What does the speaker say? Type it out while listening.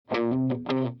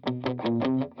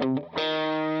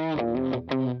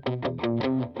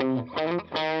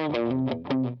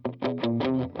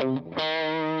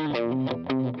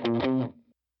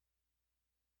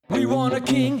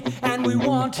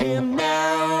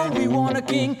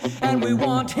king, and we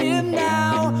want him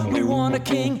now. We want a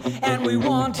king, and we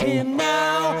want him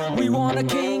now. We want a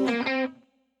king.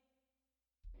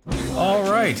 All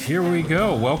right, here we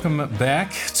go. Welcome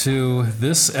back to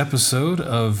this episode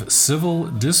of Civil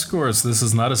Discourse. This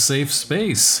is not a safe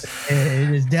space.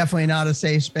 It is definitely not a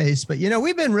safe space, but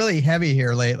we've been really heavy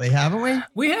here lately, haven't we?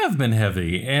 We have been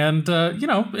heavy, and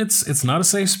it's not a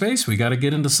safe space. We got to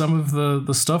get into some of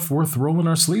the stuff worth rolling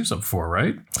our sleeves up for,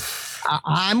 right?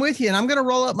 I'm with you, and I'm going to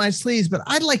roll up my sleeves, but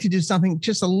I'd like to do something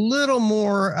just a little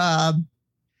more,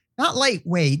 not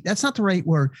lightweight. That's not the right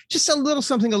word. Just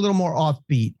something a little more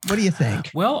offbeat. What do you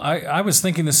think? Well, I was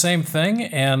thinking the same thing,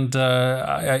 and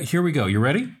here we go. You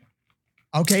ready?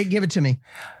 Okay, give it to me.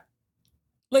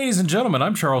 Ladies and gentlemen,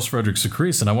 I'm Charles Frederick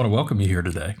Secrese, and I want to welcome you here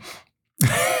today.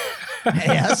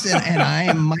 Yes, and I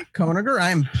am Mike Koeniger.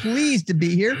 I am pleased to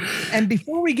be here. And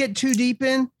before we get too deep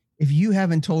in, if you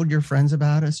haven't told your friends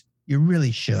about us, you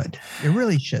really should. You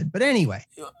really should. But anyway.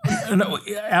 No,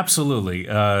 absolutely.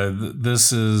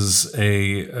 This is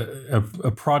a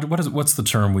project. What's the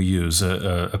term we use?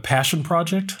 A passion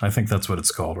project? I think that's what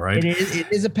it's called, right?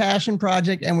 It is a passion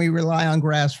project, and we rely on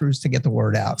grassroots to get the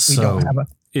word out. We don't have an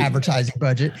advertising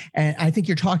budget. And I think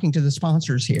you're talking to the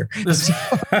sponsors here.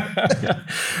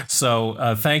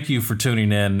 So thank you for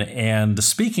tuning in. And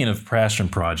speaking of passion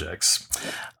projects,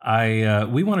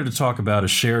 we wanted to talk about a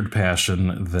shared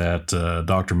passion that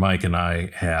Dr. Mike and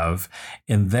I have,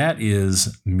 and that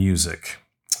is music.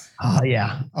 Oh,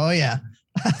 yeah.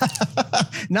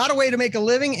 Not a way to make a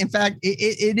living. In fact,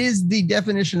 it is the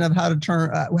definition of how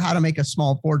to make a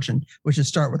small fortune, which is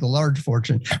start with a large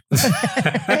fortune.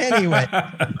 Anyway,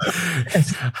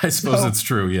 I suppose it's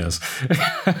true. Yes.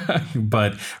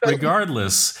 But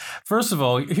regardless, first of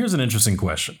all, here's an interesting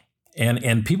question.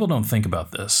 And people don't think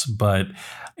about this,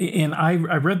 and I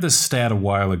read this stat a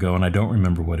while ago, and I don't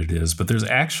remember what it is, but there's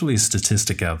actually a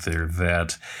statistic out there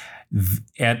that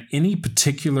at any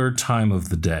particular time of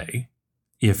the day,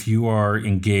 if you are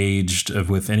engaged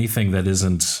with anything that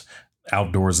isn't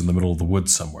outdoors in the middle of the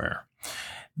woods somewhere,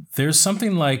 there's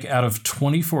something like out of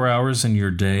 24 hours in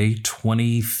your day,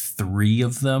 23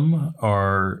 of them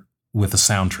are with a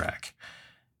soundtrack.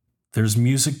 There's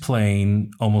music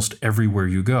playing almost everywhere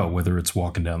you go, whether it's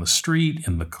walking down the street,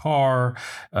 in the car,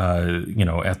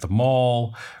 at the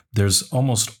mall. There's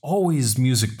almost always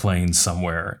music playing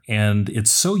somewhere. And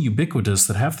it's so ubiquitous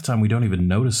that half the time we don't even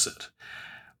notice it.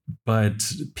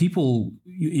 But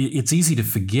it's easy to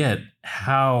forget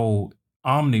how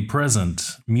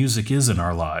omnipresent music is in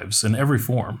our lives in every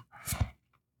form.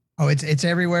 Oh, it's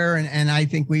everywhere. And I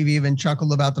think we've even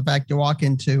chuckled about the fact you walk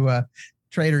into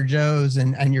Trader Joe's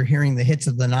and you're hearing the hits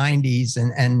of the 90s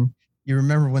and you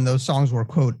remember when those songs were,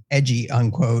 quote, edgy,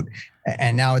 unquote.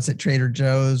 And now it's at Trader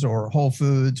Joe's or Whole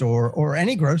Foods or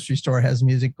any grocery store has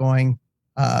music going.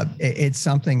 It's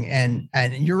something. And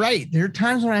you're right. There are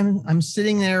times when I'm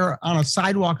sitting there on a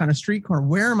sidewalk on a street corner.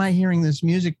 Where am I hearing this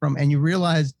music from? And you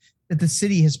realize that the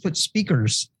city has put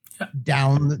speakers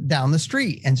down the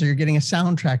street. And so you're getting a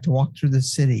soundtrack to walk through the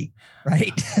city.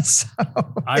 Right. So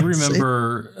I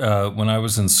remember when I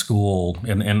was in school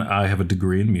and I have a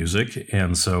degree in music.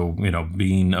 And so,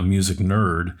 being a music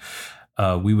nerd,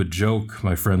 we would joke,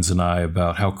 my friends and I,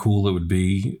 about how cool it would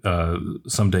be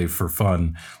someday for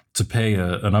fun to pay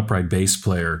an upright bass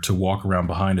player to walk around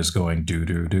behind us going do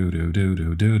do do do do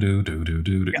do do do do do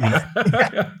do do.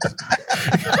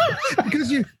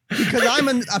 Because I'm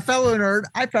a fellow nerd,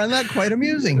 I found that quite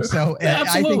amusing. So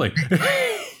absolutely.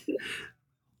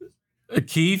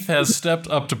 Keith has stepped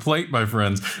up to plate, my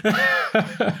friends.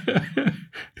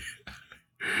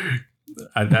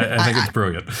 I think it's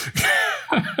brilliant.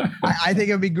 I think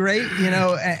it'd be great,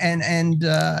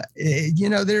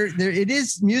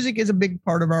 music is a big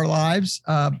part of our lives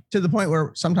to the point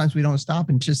where sometimes we don't stop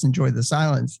and just enjoy the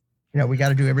silence. We got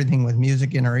to do everything with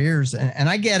music in our ears. And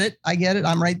I get it.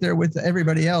 I'm right there with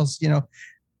everybody else.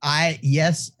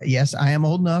 Yes, I am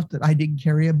old enough that I did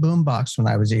carry a boombox when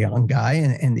I was a young guy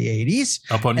in the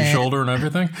 80s. Up on your shoulder and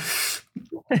everything?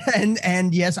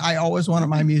 And yes, I always wanted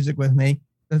my music with me.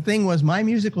 The thing was, my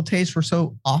musical tastes were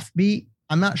so offbeat.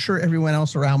 I'm not sure everyone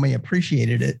else around me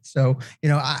appreciated it. So,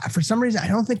 for some reason, I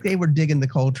don't think they were digging the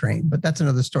Coltrane, but that's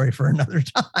another story for another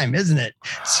time, isn't it?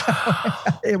 So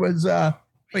it was,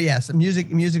 but yes,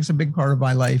 music's a big part of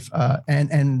my life.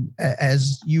 And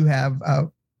as you have,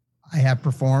 I have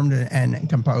performed and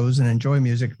composed and enjoy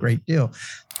music a great deal.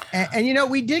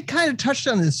 And we did kind of touch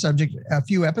on this subject a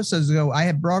few episodes ago. I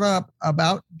had brought up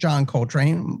about John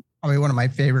Coltrane, probably one of my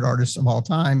favorite artists of all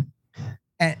time,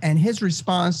 and his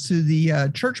response to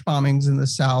the church bombings in the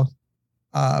South,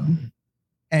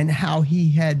 and how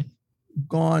he had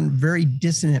gone very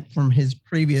dissonant from his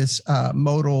previous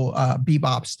modal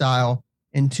bebop style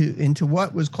into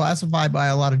what was classified by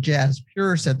a lot of jazz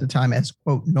purists at the time as,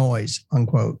 quote, noise,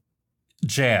 unquote.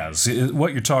 Jazz.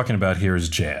 What you're talking about here is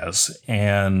jazz.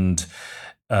 And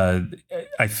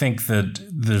I think that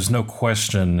there's no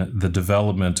question the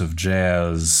development of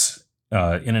jazz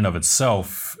in and of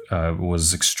itself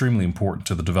was extremely important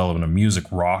to the development of music,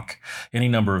 rock, any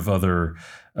number of other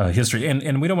history.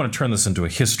 And we don't want to turn this into a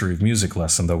history of music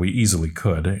lesson, though we easily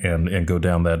could and go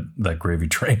down that gravy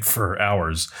train for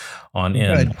hours on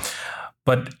end. Good.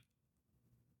 But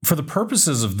for the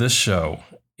purposes of this show,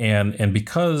 and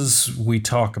because we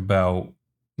talk about,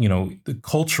 the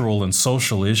cultural and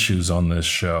social issues on this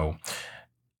show,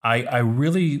 I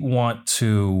really want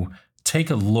to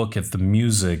take a look at the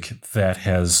music that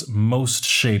has most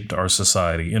shaped our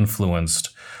society, influenced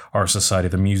our society,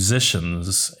 the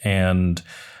musicians and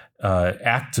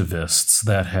activists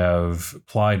that have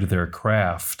applied their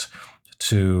craft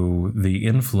to the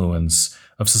influence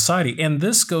of society. And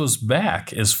this goes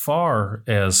back as far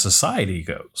as society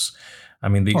goes. I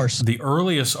mean, the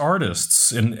earliest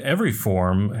artists in every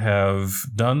form have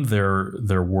done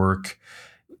their work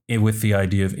with the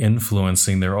idea of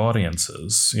influencing their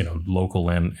audiences, local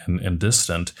and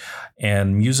distant.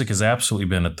 And music has absolutely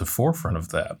been at the forefront of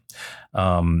that.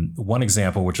 One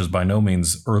example, which is by no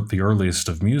means the earliest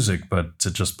of music, but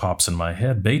it just pops in my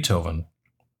head, Beethoven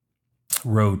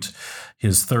wrote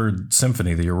his third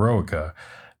symphony, the Eroica,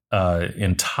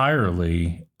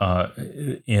 entirely by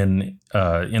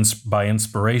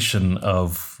inspiration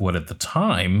of what at the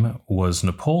time was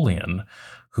Napoleon,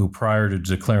 who prior to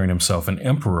declaring himself an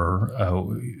emperor,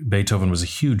 Beethoven was a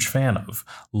huge fan of,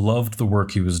 loved the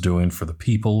work he was doing for the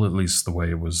people, at least the way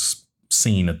it was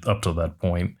seen up to that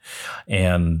point,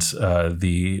 and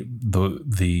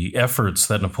the efforts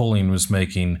that Napoleon was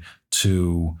making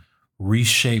to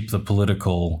reshape the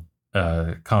political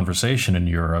conversation in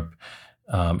Europe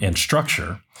and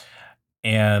structure.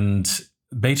 And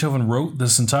Beethoven wrote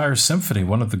this entire symphony,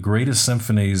 one of the greatest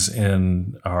symphonies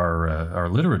in our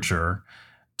literature,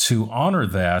 to honor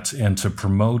that and to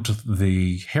promote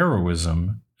the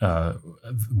heroism,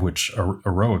 which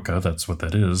Eroica, that's what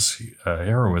that is,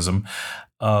 heroism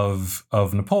of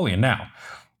Napoleon. Now,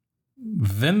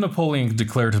 then Napoleon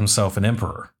declared himself an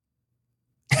emperor.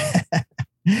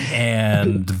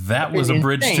 And that was a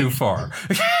bridge too far.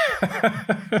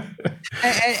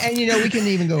 and we can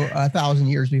even go 1,000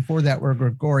 years before that, where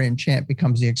Gregorian chant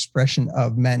becomes the expression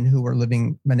of men who were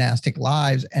living monastic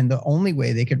lives, and the only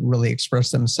way they could really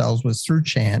express themselves was through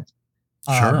chant.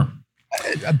 Sure.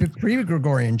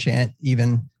 Pre-Gregorian chant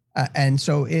even. And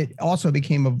so it also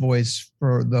became a voice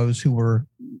for those who were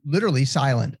literally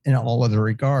silent in all other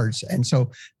regards. And so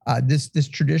this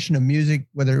tradition of music,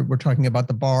 whether we're talking about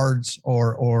the bards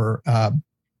or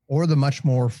the much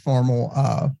more formal,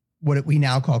 what we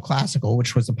now call classical,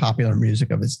 which was the popular music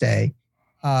of its day,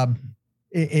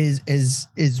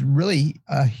 is really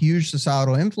a huge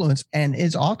societal influence and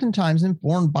is oftentimes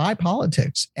informed by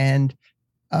politics. And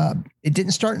it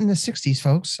didn't start in the 60s,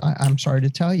 folks. I'm sorry to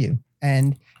tell you.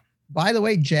 And by the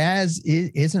way, jazz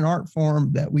is an art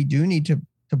form that we do need to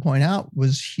point out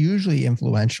was hugely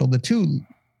influential. The two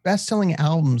best-selling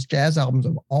albums, jazz albums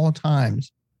of all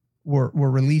times, were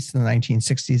released in the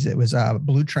 1960s. It was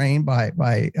Blue Train by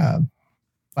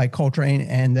Coltrane,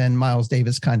 and then Miles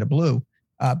Davis' Kind of Blue.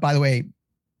 By the way,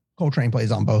 Coltrane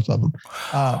plays on both of them.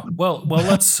 Well,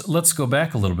 let's go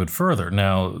back a little bit further.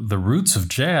 Now, the roots of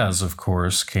jazz, of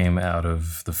course, came out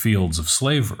of the fields of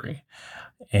slavery.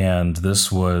 And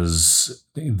this was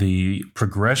the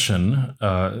progression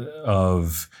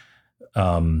of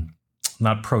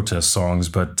not protest songs,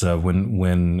 but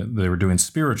when they were doing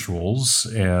spirituals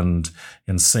and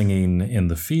singing in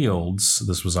the fields.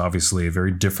 This was obviously a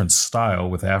very different style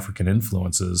with African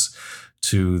influences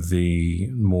to the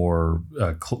more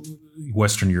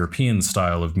Western European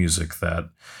style of music that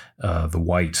the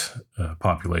white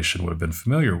population would have been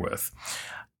familiar with.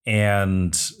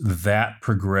 And that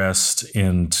progressed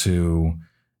into,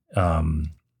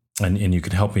 and you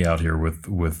can help me out here with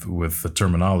the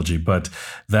terminology, but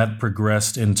that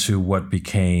progressed into what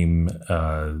became,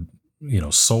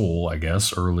 soul, I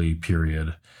guess, early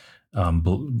period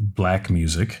black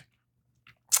music,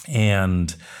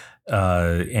 and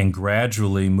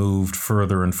gradually moved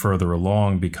further and further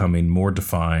along, becoming more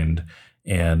defined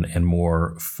and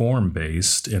more form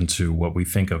based into what we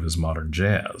think of as modern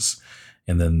jazz.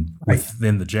 And then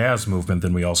within the jazz movement,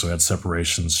 then we also had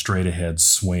separations, straight ahead,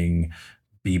 swing,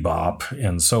 bebop,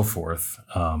 and so forth,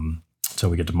 until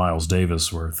we get to Miles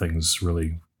Davis, where things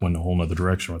really went a whole nother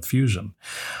direction with fusion.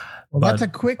 Well, that's a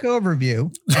quick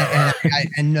overview,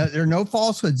 and there are no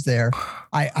falsehoods there.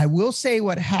 I will say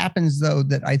what happens, though,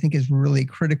 that I think is really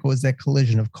critical is that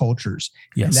collision of cultures.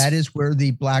 Yes. And that is where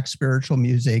the Black spiritual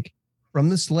music from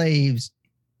the slaves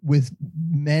with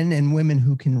men and women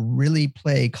who can really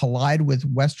play collide with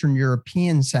Western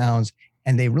European sounds,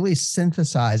 and they really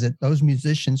synthesize it. Those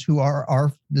musicians who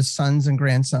are the sons and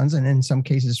grandsons, and in some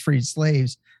cases freed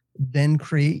slaves, then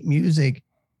create music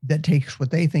that takes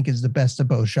what they think is the best of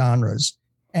both genres.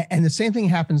 And the same thing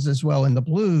happens as well in the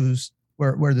blues,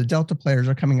 where the Delta players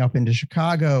are coming up into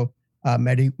Chicago,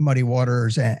 Muddy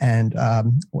Waters and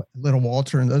Little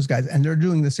Walter and those guys, and they're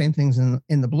doing the same things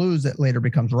in the blues that later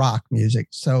becomes rock music.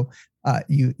 So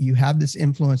you have this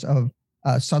influence of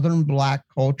Southern Black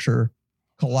culture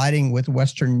colliding with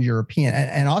Western European,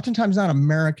 and oftentimes not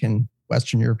American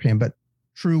Western European, but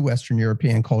true Western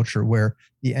European culture, where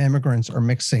the immigrants are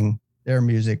mixing their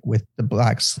music with the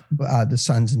blacks, the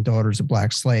sons and daughters of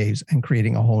Black slaves, and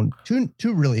creating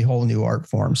two really whole new art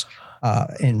forms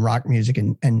in rock music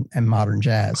and modern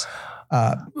jazz.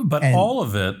 But all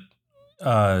of it,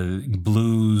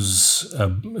 blues,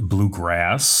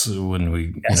 bluegrass, when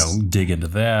we dig into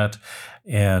that,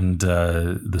 and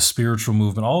the spiritual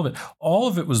movement, all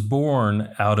of it was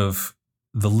born out of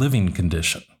the living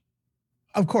condition.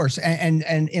 Of course, and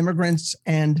immigrants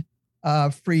and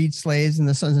freed slaves and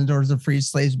the sons and daughters of freed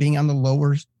slaves being on the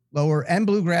lower and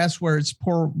bluegrass, where it's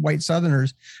poor white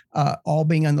Southerners, all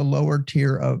being on the lower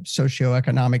tier of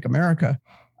socioeconomic America.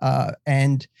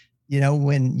 And,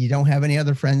 when you don't have any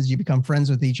other friends, you become friends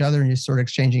with each other and you start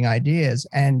exchanging ideas.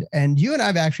 And you and I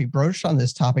have actually broached on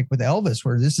this topic with Elvis,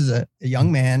 where this is a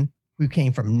young man who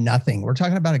came from nothing. We're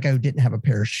talking about a guy who didn't have a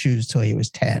pair of shoes till he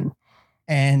was 10.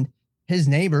 And his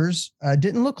neighbors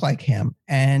didn't look like him.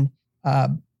 And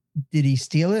did he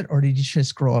steal it, or did he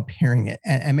just grow up hearing it?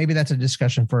 And maybe that's a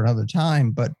discussion for another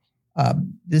time, but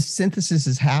this synthesis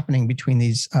is happening between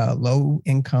these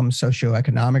low-income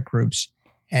socioeconomic groups,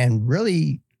 and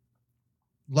really,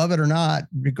 love it or not,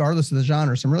 regardless of the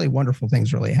genre, some really wonderful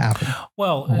things really happen.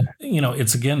 Well,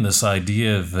 it's again this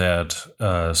idea that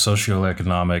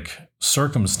socioeconomic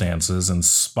circumstances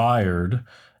inspired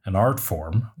an art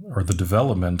form, or the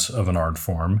development of an art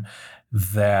form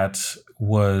that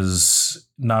was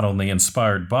not only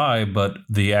inspired by, but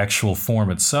the actual form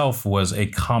itself was a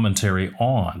commentary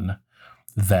on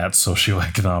that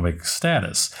socioeconomic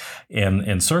status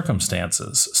and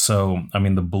circumstances. So,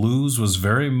 the blues was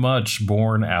very much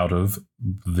born out of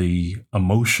the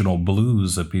emotional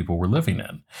blues that people were living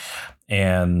in.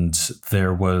 And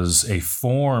there was a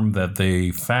form that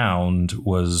they found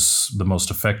was the most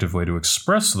effective way to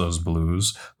express those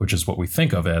blues, which is what we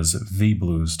think of as the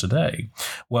blues today.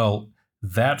 Well,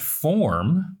 that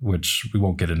form, which we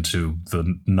won't get into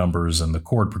the numbers and the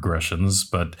chord progressions,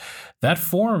 but that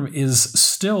form is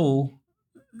still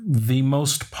the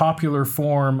most popular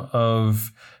form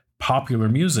of popular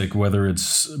music, whether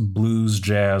it's blues,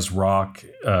 jazz, rock,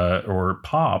 or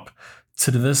pop,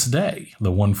 to this day,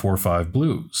 the 1-4-5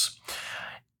 blues.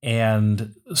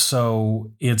 And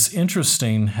so it's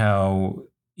interesting how,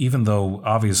 even though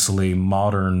obviously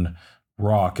modern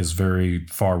rock is very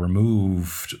far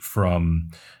removed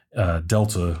from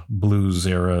Delta blues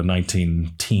era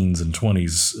 19-teens and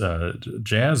 20s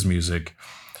jazz music,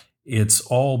 it's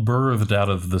all birthed out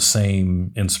of the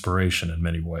same inspiration in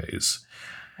many ways.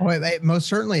 Oh, it most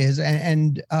certainly is.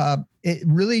 And it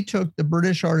really took the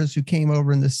British artists who came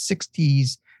over in the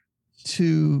 60s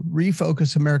to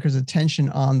refocus America's attention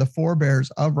on the forebears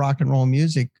of rock and roll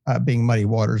music, being Muddy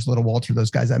Waters, Little Walter,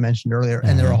 those guys I mentioned earlier.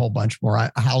 And there are a whole bunch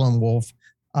more. Howlin' Wolf,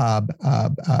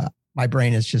 my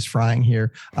brain is just frying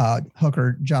here.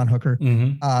 Hooker, John Hooker.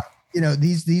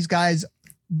 These guys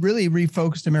really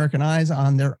refocused American eyes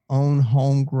on their own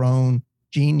homegrown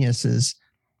geniuses,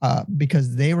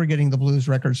 because they were getting the blues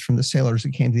records from the sailors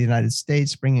that came to the United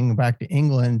States, bringing them back to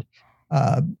England.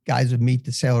 Guys would meet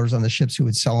the sailors on the ships who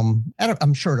would sell them,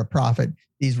 I'm sure, at a profit,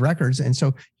 these records. And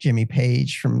so Jimmy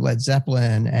Page from Led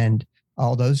Zeppelin and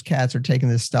all those cats are taking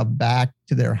this stuff back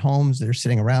to their homes. They're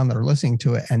sitting around, they're listening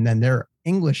to it, and then they're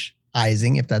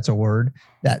Englishizing, if that's a word,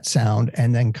 that sound,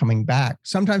 and then coming back,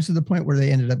 sometimes to the point where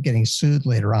they ended up getting sued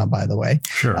later on, by the way.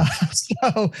 Sure.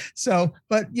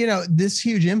 But this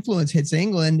huge influence hits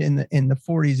England in the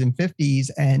 40s and 50s,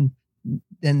 and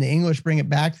then the English bring it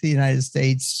back to the United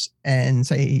States and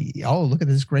say, oh, look at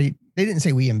this great. They didn't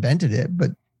say we invented it,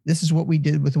 but this is what we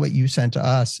did with what you sent to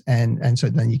us. And so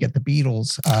then you get the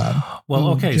Beatles.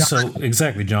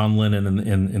 Exactly. John Lennon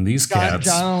and these cats.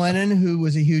 John Lennon, who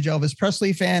was a huge Elvis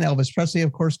Presley fan. Elvis Presley,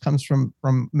 of course, comes from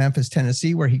Memphis,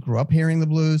 Tennessee, where he grew up hearing the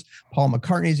blues. Paul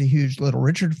McCartney is a huge Little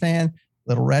Richard fan.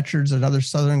 Little Richard's another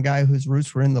Southern guy whose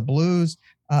roots were in the blues.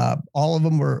 All of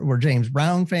them were James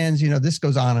Brown fans. This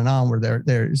goes on and on where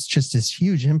there's just this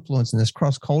huge influence in this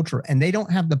cross culture, and they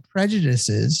don't have the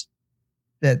prejudices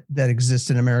that exist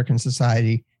in American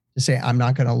society to say, I'm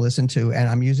not going to listen to, and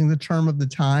I'm using the term of the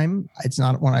time. It's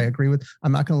not one I agree with.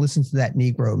 I'm not going to listen to that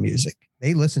Negro music.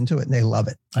 They listen to it and they love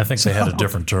it. I think they had a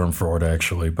different term for it,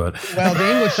 actually, but well,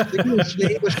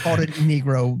 the English called it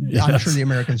Negro. Yes. I'm sure the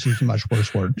Americans used a much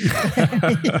worse word.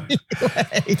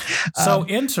 Anyway, so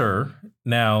enter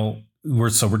now.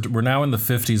 We're now in the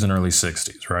 50s and early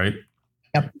 60s, right?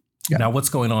 Yep. Now, what's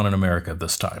going on in America at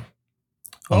this time?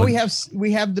 Well, we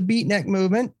have the beatnik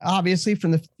movement, obviously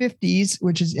from the 50s,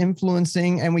 which is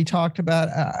influencing, and we talked about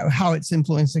how it's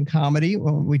influencing comedy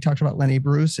when we talked about Lenny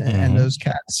Bruce and those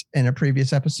cats in a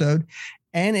previous episode,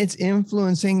 and it's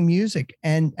influencing music.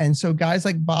 And so guys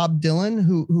like Bob Dylan,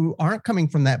 who aren't coming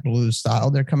from that blues style,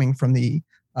 they're coming from the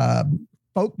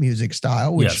folk music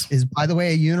style, which is, by the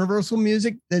way, a universal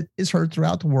music that is heard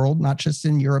throughout the world, not just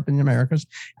in Europe and the Americas.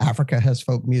 Africa has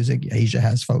folk music, Asia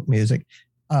has folk music.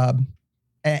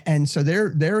 And so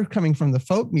they're coming from the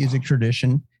folk music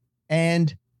tradition,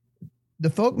 and the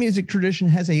folk music tradition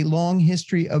has a long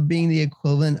history of being the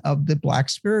equivalent of the Black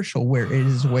spiritual, where it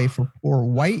is a way for poor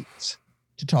whites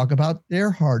to talk about their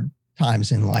hard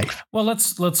times in life. Well,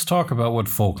 let's talk about what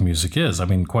folk music is. I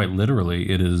mean, quite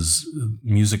literally, it is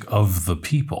music of the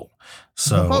people.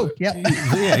 So the folk,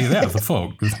 the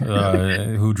folk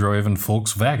who drove in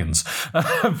Volkswagens.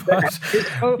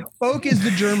 Folk is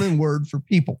the German word for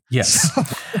people. Yes,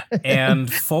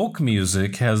 and folk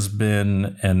music has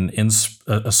been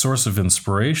a source of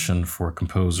inspiration for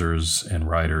composers and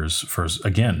writers. For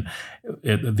again,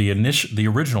 the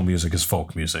original music is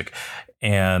folk music,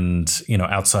 and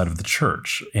outside of the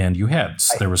church, and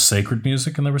there was sacred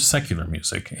music and there was secular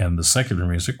music, and the secular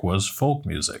music was folk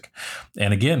music,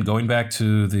 and again, going back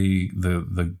to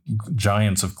the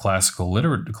giants of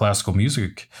classical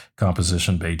music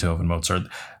composition, Beethoven, Mozart,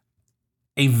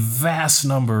 a vast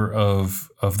number of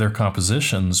their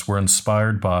compositions were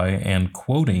inspired by and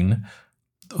quoting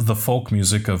the folk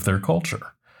music of their culture.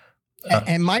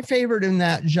 And my favorite in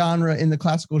that genre, in the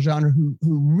classical genre, who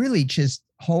really just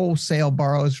wholesale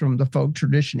borrows from the folk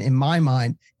tradition in my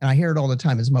mind, and I hear it all the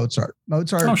time, is Mozart.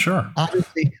 Mozart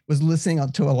obviously was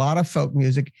listening to a lot of folk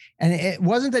music, and it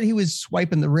wasn't that he was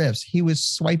swiping the riffs, he was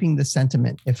swiping the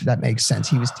sentiment, if that makes sense.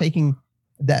 He was taking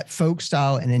that folk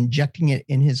style and injecting it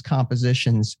in his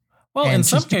compositions. Well, in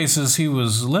some cases, he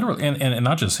was literally, and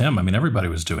not just him. I mean, everybody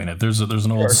was doing it. There's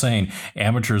an old saying: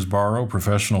 "Amateurs borrow,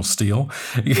 professionals steal."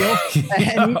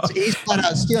 And he's flat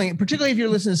out stealing it, particularly if you're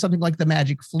listening to something like the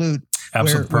Magic Flute.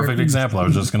 Absolutely, perfect example. I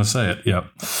was just going to say it. Yep.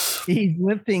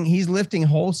 He's lifting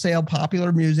wholesale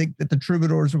popular music that the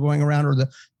troubadours were going around, or the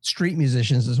street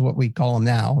musicians is what we call them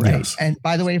now, right? Yes. And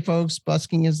by the way, folks,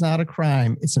 busking is not a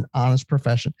crime; it's an honest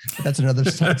profession. But that's another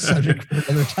subject for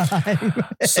another time.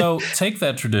 So take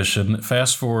that tradition,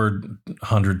 fast forward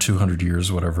 100, 200 years,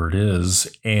 whatever it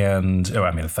is, and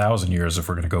 1,000 years if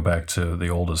we're going to go back to the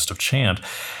oldest of chant,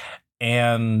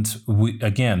 and we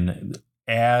again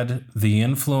add the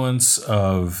influence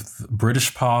of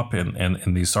British pop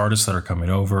and these artists that are coming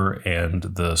over, and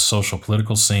the social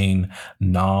political scene,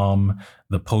 NOM,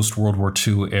 the post-World War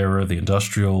II era, the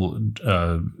industrial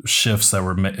shifts that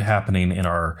were happening in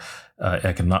our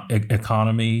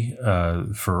economy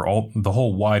for the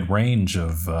whole wide range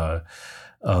of the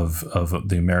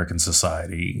American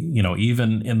society.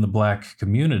 Even in the Black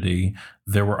community,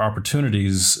 there were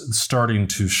opportunities starting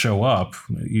to show up,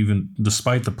 even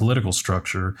despite the political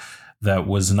structure that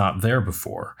was not there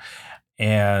before.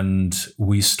 And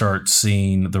we start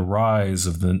seeing the rise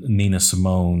of the Nina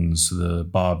Simones, the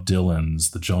Bob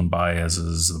Dylans, the Joan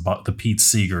Baez's, the Pete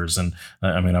Seegers. And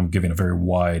I'm giving a very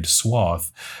wide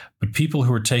swath, but people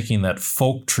who are taking that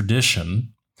folk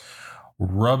tradition,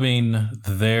 rubbing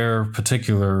their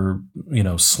particular,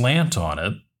 slant on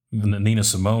it. Nina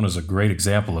Simone is a great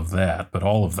example of that, but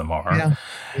all of them are.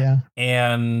 Yeah.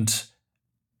 And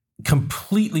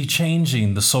completely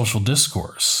changing the social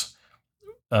discourse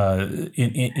in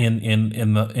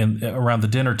around the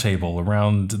dinner table,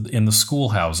 around in the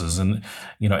schoolhouses, and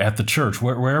at the church,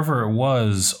 wherever it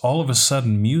was. All of a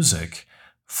sudden,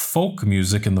 folk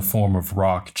music in the form of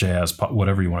rock, jazz, pop,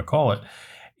 whatever you want to call it,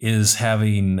 is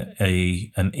having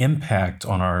an impact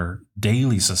on our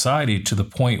daily society, to the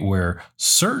point where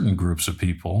certain groups of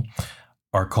people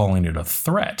are calling it a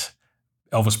threat.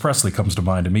 Elvis Presley comes to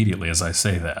mind immediately as I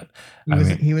say that.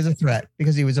 He was a threat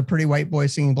because he was a pretty white boy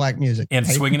singing black music. And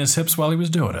swinging his hips while he was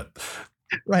doing it.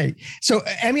 Right. So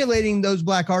emulating those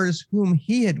black artists whom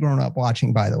he had grown up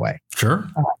watching, by the way. Sure.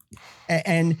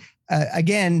 And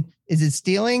again, is it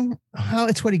stealing? Oh,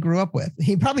 it's what he grew up with.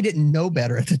 He probably didn't know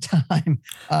better at the time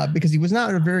because he was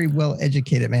not a very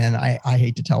well-educated man. I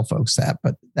hate to tell folks that,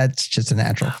 but that's just a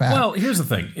natural fact. Well, here's the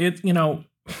thing.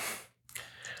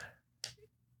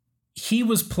 He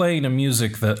was playing a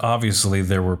music that obviously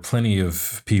there were plenty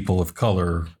of people of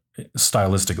color,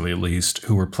 stylistically at least,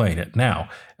 who were playing it. Now,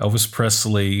 Elvis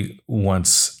Presley,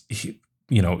 once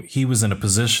he was in a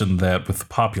position that with the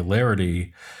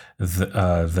popularity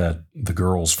that the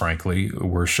girls, frankly,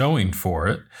 were showing for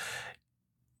it,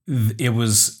 it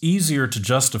was easier to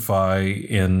justify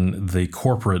in the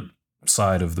corporate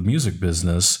side of the music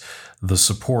business the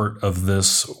support of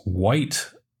this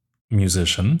white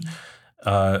musician,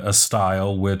 a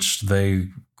style which they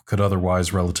could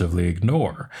otherwise relatively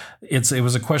ignore. It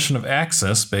was a question of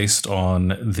access based on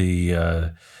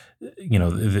the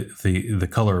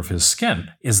color of his skin.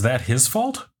 Is that his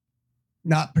fault?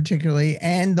 Not particularly.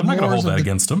 And I'm not going to hold that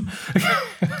against him.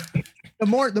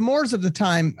 The Moors of the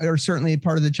time are certainly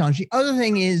part of the challenge. The other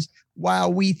thing is,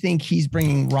 while we think he's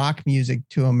bringing rock music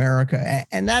to America,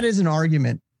 and that is an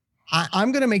argument,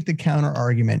 I'm going to make the counter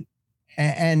argument.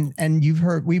 And you've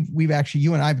heard, we've actually,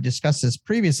 you and I have discussed this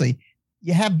previously.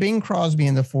 You have Bing Crosby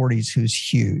in the 40s, who's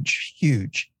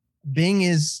huge. Bing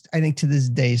is, I think, to this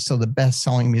day, still the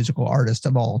best-selling musical artist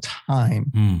of all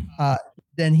time.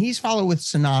 Then he's followed with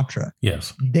Sinatra.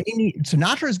 Yes.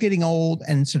 Sinatra is getting old,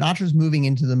 and Sinatra's moving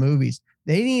into the movies.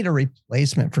 They need a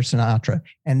replacement for Sinatra.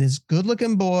 And this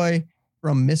good-looking boy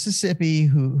from Mississippi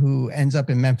who ends up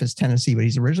in Memphis, Tennessee, but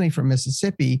he's originally from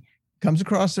Mississippi, comes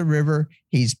across the river.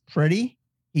 He's pretty.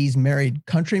 He's married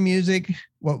country music,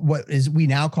 what is we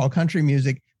now call country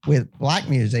music, with black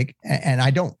music. And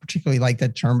I don't particularly like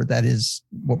that term, but that is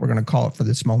what we're going to call it for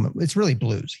this moment. It's really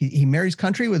blues. He marries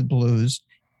country with blues.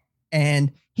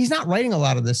 And he's not writing a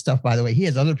lot of this stuff, by the way. He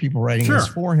has other people writing this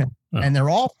for him. And they're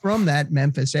all from that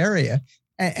Memphis area.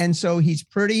 And so he's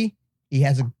pretty. He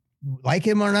has like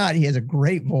him or not, he has a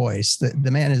great voice.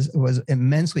 The man was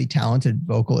immensely talented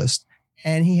vocalist.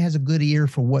 And he has a good ear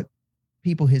for what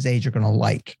people his age are going to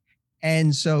like.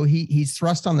 And so he's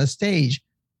thrust on the stage.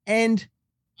 And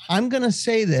I'm going to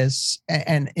say this,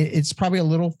 and it's probably a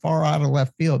little far out of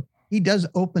left field. He does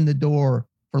open the door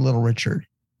for Little Richard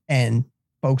and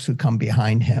folks who come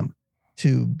behind him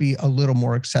to be a little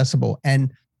more accessible.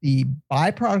 And the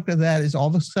byproduct of that is all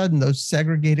of a sudden those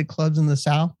segregated clubs in the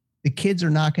South, the kids are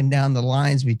knocking down the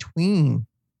lines between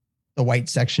the white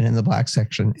section and the black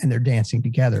section, and they're dancing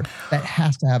together. That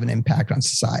has to have an impact on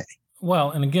society.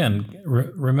 Well, and again,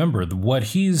 remember what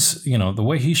he's, the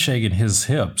way he's shaking his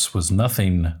hips was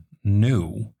nothing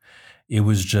new. It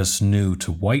was just new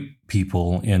to white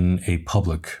people in a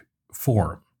public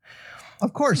forum.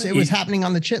 Of course, it was happening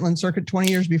on the Chitlin circuit 20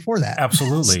 years before that.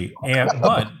 Absolutely.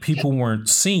 But people weren't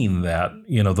seeing that,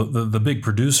 the big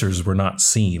producers were not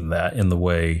seeing that in the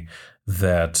way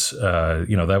that,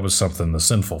 that was something the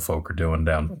sinful folk are doing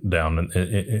down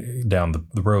the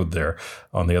road there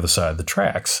on the other side of the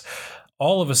tracks.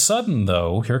 All of a sudden,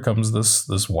 though, here comes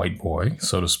this white boy,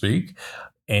 so to speak,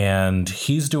 and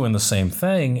he's doing the same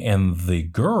thing. And the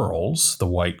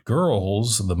white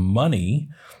girls, the money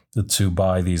to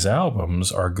buy these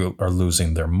albums are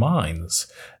losing their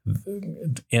minds.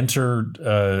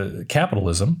 Enter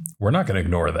capitalism. We're not going to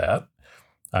ignore that.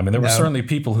 I mean, there were certainly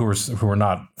people who were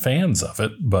not fans of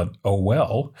it, but oh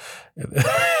well,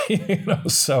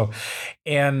 So,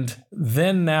 and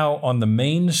then now on the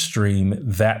mainstream,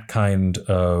 that kind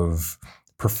of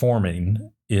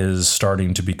performing is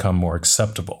starting to become more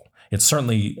acceptable. It's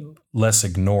certainly less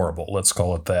ignorable. Let's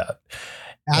call it that.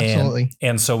 Absolutely.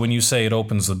 And so when you say it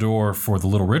opens the door for the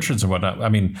Little Richards and whatnot, I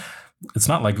mean, it's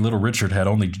not like Little Richard had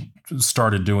only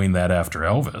started doing that after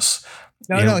Elvis.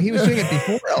 No, he was doing it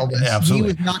before Elvis.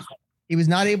 Absolutely. He was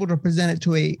not able to present it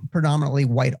to a predominantly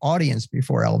white audience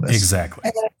before Elvis. Exactly.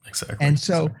 And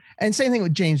so, and same thing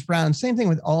with James Brown, same thing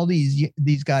with all these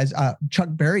guys. Chuck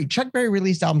Berry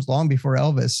released albums long before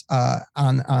Elvis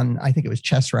on I think it was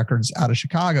Chess Records out of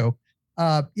Chicago.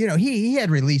 He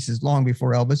had releases long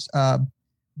before Elvis.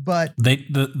 But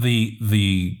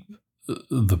the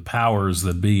powers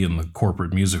that be in the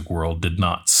corporate music world did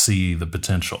not see the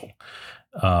potential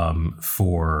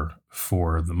for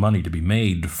the money to be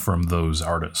made from those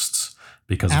artists,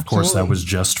 because of course that was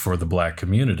just for the black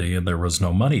community and there was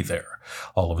no money there.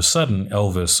 All of a sudden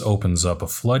Elvis opens up a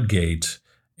floodgate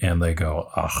and they go,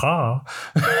 aha.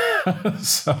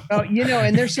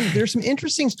 And there's some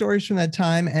interesting stories from that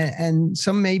time, and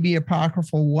some may be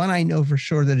apocryphal. One I know for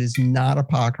sure that is not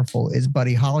apocryphal is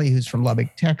Buddy Holly, who's from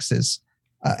Lubbock, Texas.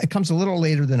 It comes a little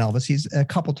later than Elvis. He's a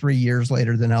couple, 3 years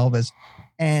later than Elvis.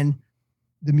 And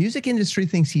the music industry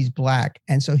thinks he's black.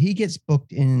 And so he gets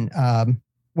booked in,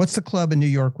 what's the club in New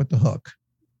York with the hook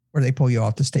where they pull you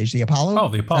off the stage? The Apollo? Oh,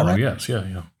 the Apollo. Right? Yes.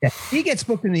 Yeah. He gets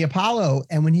booked in the Apollo.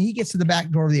 And when he gets to the back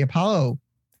door of the Apollo,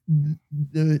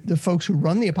 the folks who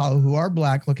run the Apollo, who are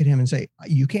black, look at him and say,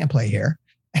 you can't play here.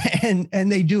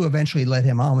 And they do eventually let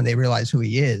him on when they realize who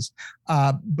he is.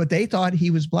 But they thought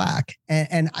he was black. They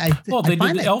did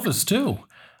Elvis too.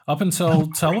 Up until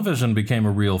television became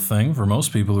a real thing for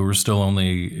most people who were still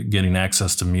only getting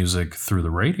access to music through the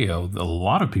radio, a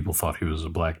lot of people thought he was a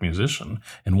black musician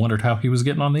and wondered how he was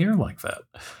getting on the air like that.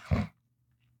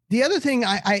 The other thing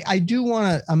I do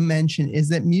want to mention is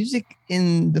that music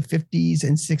in the 50s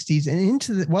and 60s and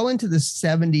into the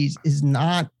 70s is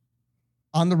not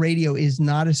on the radio, is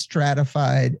not as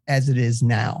stratified as it is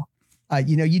now.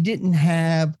 You didn't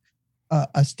have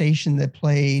a station that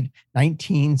played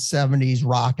 1970s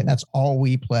rock and that's all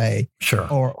we play, sure,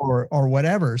 or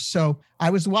whatever. So I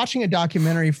was watching a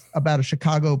documentary about a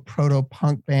Chicago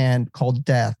proto-punk band called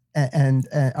Death, and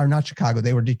or not Chicago,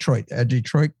 they were Detroit, a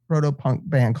Detroit proto-punk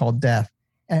band called Death.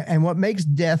 And what makes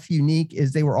Death unique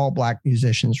is they were all black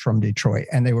musicians from Detroit,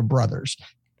 and they were brothers.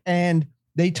 And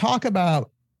they talk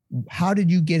about how did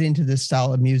you get into this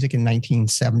style of music in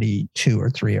 1972 or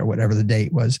 3 or whatever the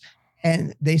date was.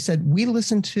 And they said, we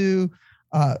listened to,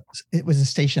 it was a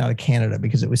station out of Canada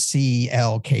because it was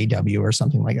CLKW or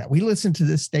something like that. We listened to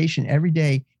this station every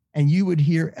day, and you would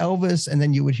hear Elvis, and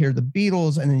then you would hear the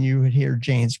Beatles, and then you would hear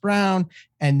James Brown,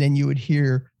 and then you would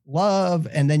hear Love,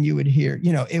 and then you would hear,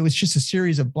 it was just a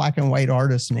series of black and white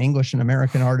artists and English and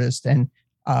American artists. And,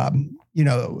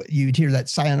 you'd hear that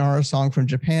Sayonara song from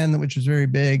Japan, which was very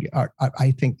big.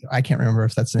 I think, I can't remember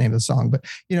if that's the name of the song, but,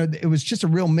 it was just a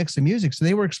real mix of music. So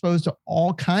they were exposed to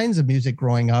all kinds of music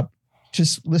growing up,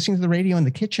 just listening to the radio in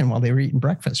the kitchen while they were eating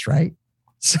breakfast, right?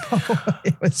 So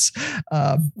it was,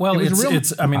 I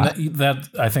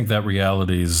think that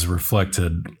reality is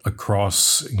reflected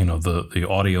across, the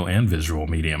audio and visual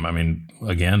medium. I mean,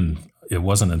 again, it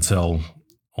wasn't until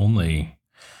only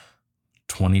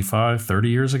 25, 30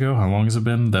 years ago, how long has it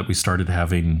been, that we started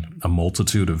having a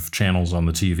multitude of channels on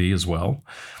the TV as well?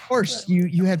 Of course,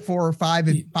 you had 4 or 5,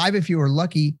 and 5 if you were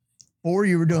lucky, 4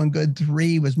 you were doing good,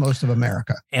 3 was most of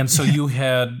America. And so you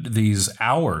had these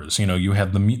hours, you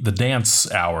had the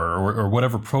dance hour or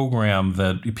whatever program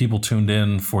that people tuned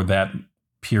in for that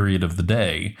period of the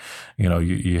day.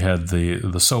 You had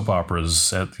the soap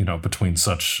operas at, between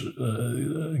such,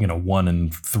 1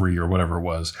 and 3 or whatever it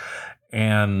was.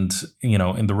 And,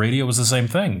 in the radio was the same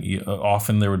thing.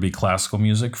 Often there would be classical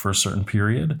music for a certain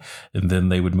period, and then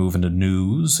they would move into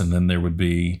news, and then there would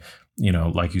be,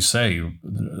 like you say,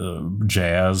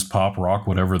 jazz, pop, rock,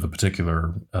 whatever the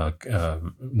particular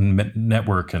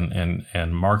network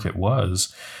and market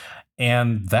was.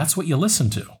 And that's what you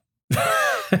listened to.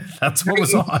 That's what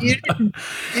was on. You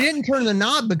didn't turn the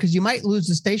knob because you might lose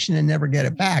the station and never get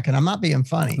it back. And I'm not being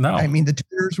funny. No. I mean, the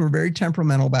tuners were very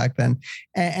temperamental back then.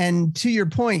 And to your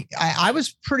point, I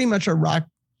was pretty much a rock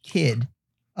kid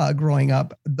growing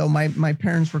up, though my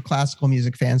parents were classical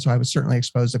music fans. So I was certainly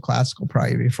exposed to classical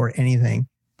probably before anything.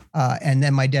 And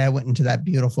then my dad went into that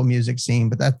beautiful music scene,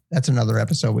 but that's another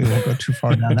episode. We won't go too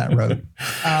far down that road.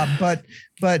 But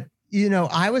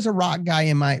I was a rock guy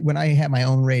when I had my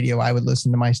own radio, I would listen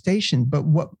to my station. But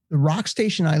what the rock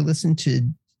station I listened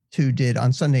to did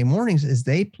on Sunday mornings is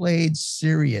they played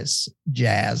serious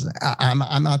jazz.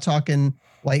 I'm not talking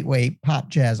lightweight pop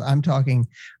jazz. I'm talking,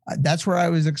 that's where I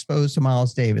was exposed to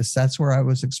Miles Davis. That's where I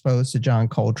was exposed to John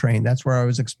Coltrane. That's where I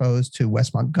was exposed to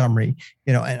Wes Montgomery,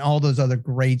 and all those other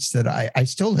greats that I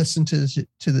still listen to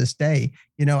this day.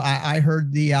 I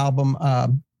heard the album,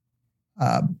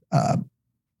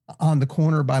 On the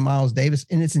Corner by Miles Davis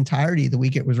in its entirety the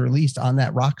week it was released on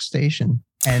that rock station.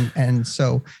 And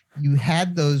so you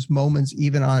had those moments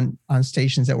even on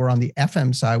stations that were on the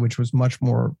FM side, which was much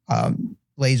more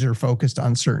laser focused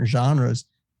on certain genres,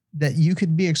 that you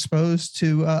could be exposed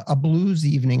to a blues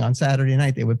evening on Saturday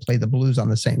night. They would play the blues on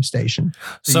the same station.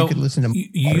 So you could listen to.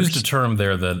 You used a term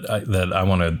there that I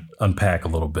want to unpack a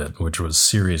little bit, which was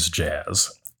serious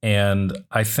jazz. And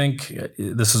I think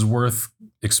this is worth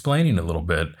explaining a little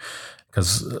bit,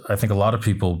 because I think a lot of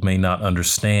people may not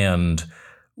understand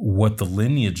what the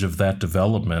lineage of that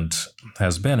development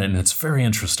has been. And it's very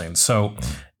interesting. So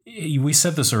we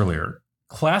said this earlier.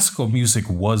 Classical music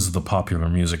was the popular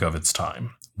music of its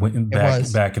time.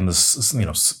 Back in the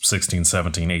 16th,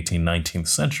 17th, 18th, 19th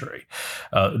century.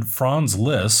 Franz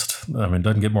Liszt,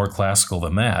 doesn't get more classical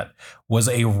than that, was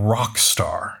a rock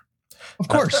star. Of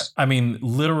course. I mean,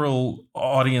 literal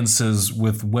audiences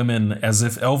with women, as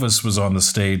if Elvis was on the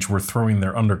stage, were throwing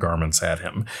their undergarments at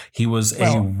him. He was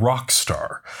a rock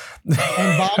star.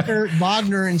 And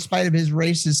Wagner, in spite of his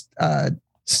racist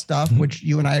stuff, which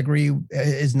you and I agree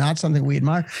is not something we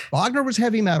admire, Wagner was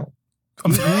heavy metal. He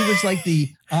was like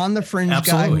the on the fringe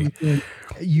guy who was doing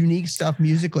unique stuff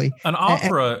musically. An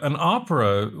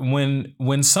opera.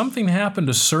 When something happened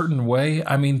a certain way,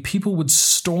 I mean, people would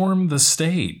storm the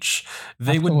stage.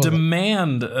 They would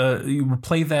demand you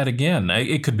play that again.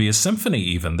 It could be a symphony.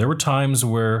 Even there were times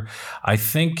where I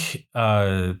think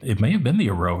it may have been the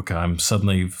Eroica. I'm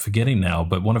suddenly forgetting now,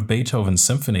 but one of Beethoven's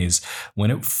symphonies, when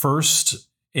it first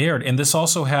aired, and this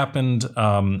also happened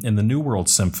in the New World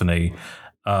Symphony.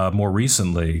 More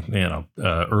recently,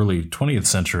 early 20th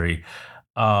century,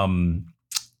 a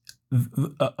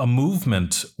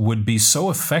movement would be so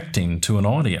affecting to an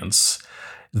audience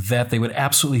that they would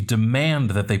absolutely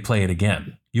demand that they play it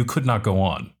again. You could not go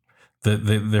on.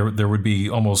 There would be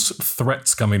almost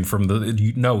threats coming from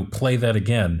play that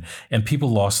again. And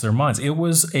people lost their minds. It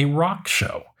was a rock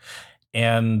show.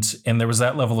 And there was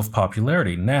that level of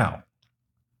popularity. Now,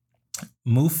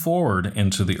 move forward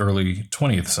into the early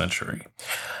 20th century,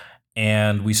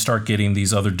 and we start getting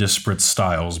these other disparate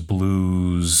styles,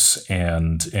 blues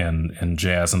and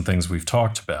jazz and things we've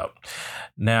talked about.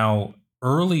 Now,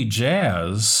 early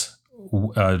jazz,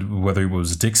 whether it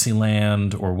was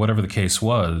Dixieland or whatever the case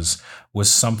was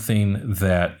something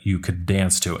that you could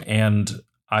dance to. And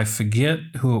I forget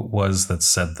who it was that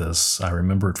said this. I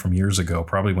remember it from years ago,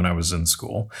 probably when I was in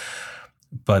school.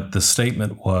 But the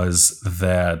statement was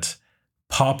that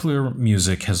popular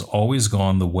music has always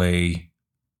gone the way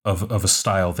of a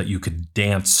style that you could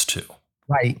dance to.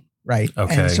 Right.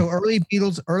 Okay. And so early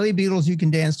Beatles you can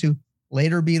dance to.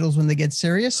 Later Beatles, when they get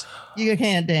serious, you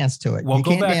can't dance to it. Well,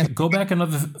 go back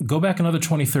another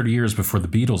 20, 30 years before the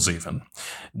Beatles even.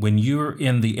 When you're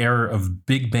in the era of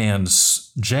big band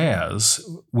jazz,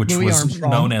 which Louis was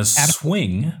Armstrong, known as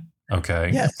swing.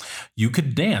 Okay. Yes. You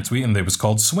could dance. And it was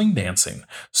called swing dancing.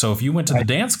 So if you went to the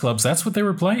dance clubs, that's what they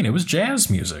were playing. It was jazz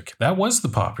music. That was the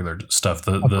popular stuff,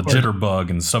 the jitterbug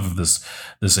and stuff of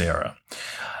this era.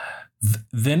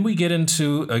 Then we get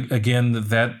into, again,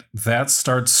 that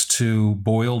starts to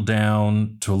boil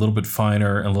down to a little bit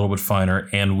finer and a little bit finer.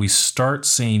 And we start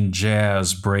seeing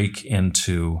jazz break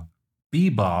into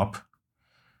bebop,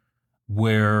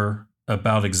 where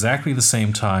about exactly the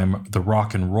same time, the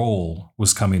rock and roll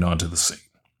was coming onto the scene.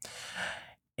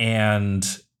 And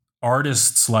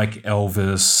artists like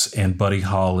Elvis and Buddy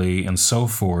Holly and so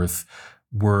forth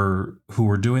who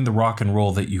were doing the rock and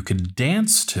roll that you could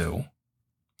dance to,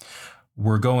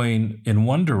 were going in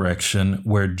one direction,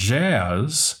 where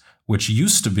jazz, which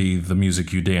used to be the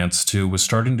music you danced to, was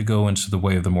starting to go into the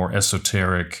way of the more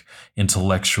esoteric,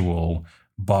 intellectual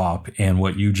bop and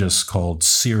what you just called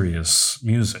serious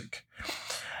music.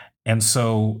 And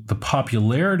so the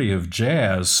popularity of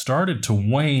jazz started to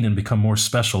wane and become more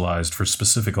specialized for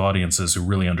specific audiences who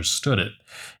really understood it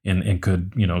and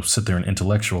could, sit there and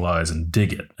intellectualize and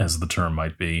dig it, as the term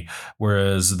might be.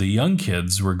 Whereas the young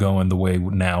kids were going the way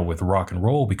now with rock and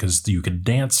roll because you could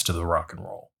dance to the rock and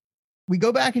roll. We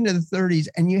go back into the 30s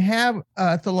and you have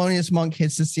Thelonious Monk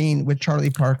hits the scene with Charlie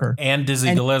Parker. And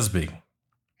Dizzy Gillespie.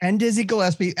 And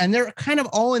they're kind of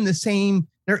all in the same...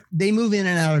 They move in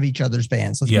and out of each other's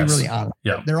bands. Let's be really honest.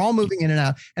 Yeah. They're all moving in and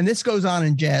out. And this goes on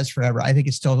in jazz forever. I think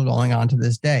it's still going on to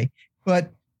this day.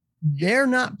 But they're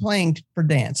not playing for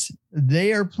dance.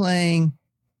 They are playing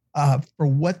for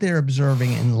what they're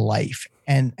observing in life.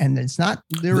 And it's not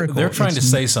lyrical. They're trying to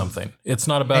say something. It's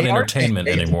not about entertainment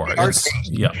anymore.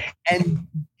 And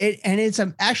it's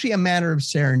actually a matter of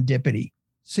serendipity.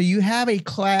 So you have a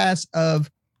class of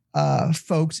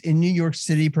folks in New York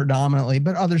City predominantly,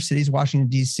 but other cities, Washington,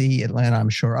 D.C., Atlanta, I'm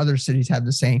sure other cities have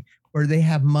the same, where they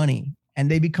have money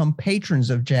and they become patrons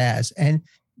of jazz. And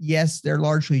yes, they're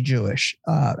largely Jewish.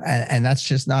 And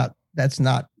that's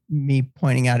not me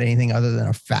pointing out anything other than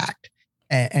a fact.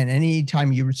 And any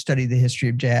time you study the history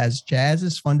of jazz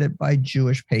is funded by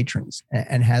Jewish patrons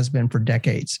and has been for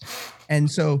decades. And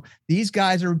so these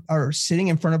guys are sitting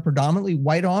in front of predominantly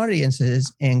white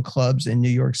audiences in clubs in New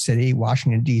York City,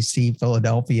 Washington, D.C.,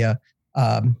 Philadelphia,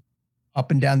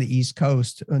 up and down the East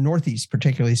Coast, Northeast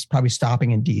particularly, probably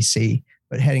stopping in D.C.,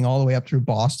 but heading all the way up through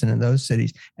Boston and those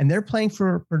cities. And they're playing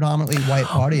for predominantly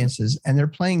white audiences, and they're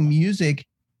playing music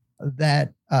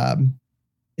that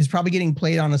is probably getting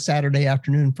played on a Saturday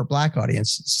afternoon for black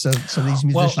audiences. So these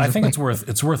musicians. Well, I think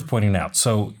it's worth pointing out.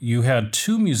 So you had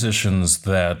two musicians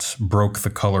that broke the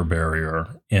color barrier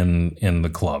in the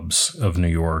clubs of New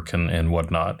York and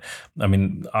whatnot. I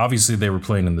mean, obviously they were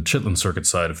playing in the Chitlin Circuit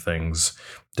side of things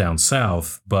down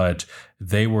south, but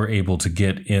they were able to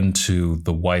get into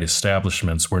the white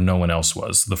establishments where no one else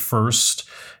was. The first,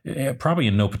 probably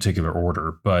in no particular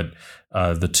order, but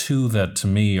the two that to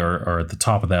me are at the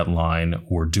top of that line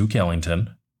were Duke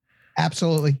Ellington.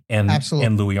 Absolutely. And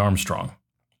Louis Armstrong.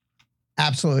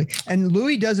 Absolutely. And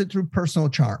Louis does it through personal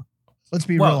charm. Let's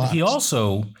be real honest. He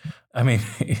also, I mean,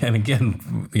 and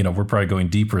again, we're probably going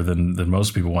deeper than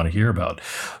most people want to hear about.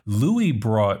 Louis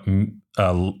brought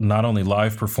not only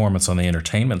live performance on the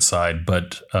entertainment side,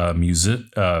 but music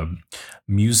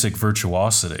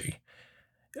virtuosity.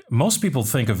 Most people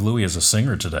think of Louis as a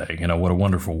singer today. What a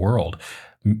wonderful world.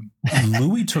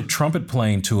 Louis took trumpet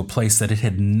playing to a place that it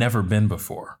had never been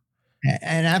before.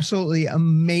 An absolutely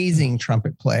amazing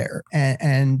trumpet player,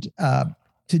 and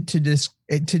to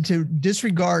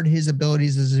disregard his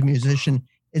abilities as a musician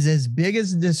is as big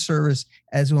as a disservice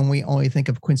as when we only think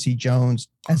of Quincy Jones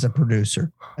as a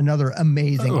producer. Another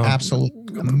amazing,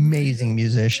 absolutely amazing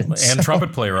musician. And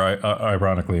trumpet player,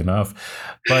 ironically enough.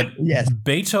 But yes.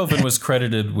 Beethoven was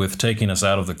credited with taking us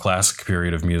out of the classic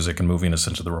period of music and moving us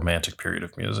into the romantic period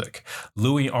of music.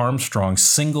 Louis Armstrong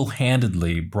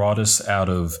single-handedly brought us out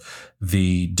of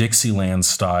the Dixieland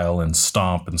style and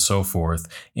stomp and so forth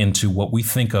into what we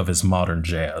think of as modern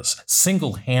jazz,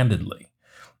 single-handedly.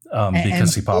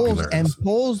 Because he popularized and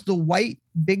pulls the white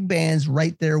big bands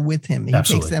right there with him. He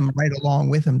Absolutely. Takes them right along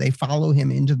with him. They follow him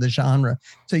into the genre.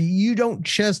 So you don't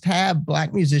just have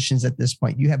black musicians at this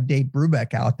point. You have Dave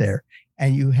Brubeck out there,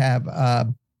 and you have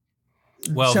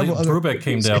Brubeck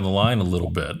came down the line a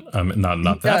little bit.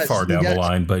 Not that far down the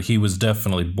line, but he was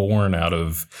definitely born out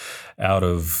of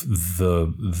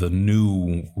the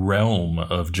new realm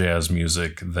of jazz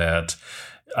music that.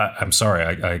 I'm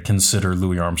sorry, I consider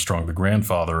Louis Armstrong the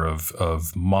grandfather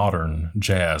of modern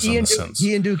jazz in a sense.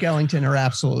 He and Duke Ellington are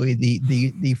absolutely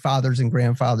the fathers and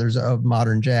grandfathers of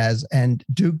modern jazz. And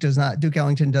Duke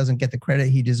Ellington doesn't get the credit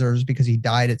he deserves because he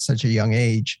died at such a young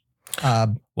age.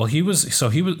 Ellington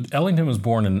was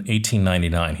born in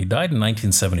 1899. He died in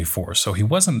 1974, so he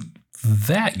wasn't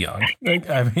that young.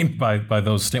 I mean, by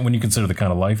those when you consider the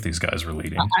kind of life these guys were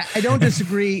leading. I don't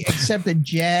disagree, except that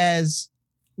jazz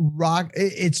rock,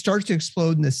 it starts to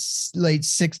explode in the late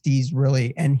 60s,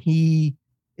 really, and he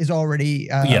is already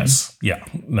he's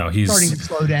starting to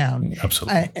slow down.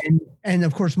 Absolutely. And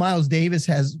of course, Miles Davis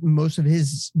has most of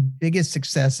his biggest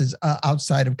successes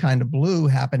outside of Kind of Blue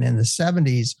happen in the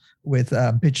 70s with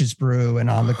Bitches Brew and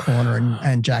On the Corner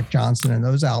and Jack Johnson and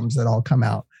those albums that all come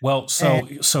out. Well,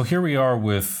 so here we are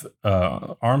with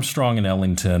Armstrong and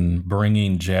Ellington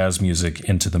bringing jazz music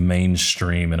into the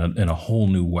mainstream in a whole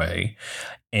new way.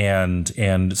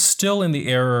 And still in the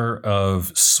era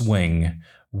of swing,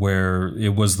 where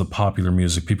it was the popular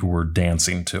music, people were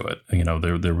dancing to it.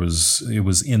 It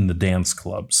was in the dance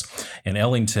clubs. And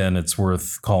Ellington, it's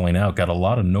worth calling out, got a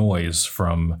lot of noise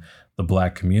from the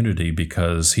black community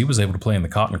because he was able to play in the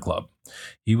Cotton Club.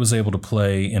 He was able to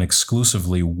play in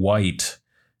exclusively white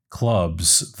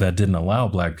clubs that didn't allow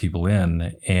black people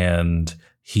in, and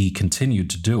he continued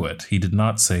to do it. He did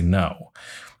not say no,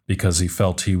 because he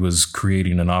felt he was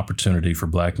creating an opportunity for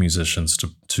black musicians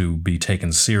to be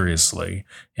taken seriously,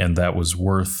 and that was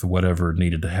worth whatever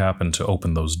needed to happen to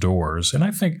open those doors. And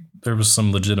I think there was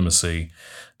some legitimacy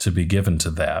to be given to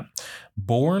that.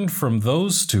 Born from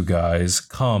those two guys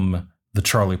come the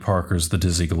Charlie Parkers, the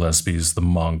Dizzy Gillespies, the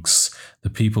Monks, the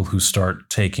people who start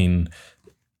taking,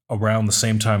 around the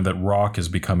same time that rock is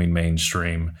becoming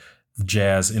mainstream,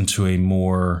 jazz into a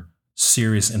more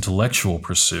serious intellectual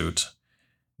pursuit,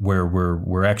 where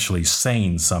we're actually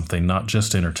saying something, not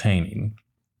just entertaining.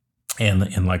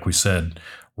 And like we said,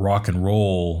 rock and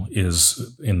roll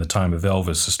is, in the time of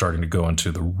Elvis, is starting to go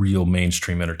into the real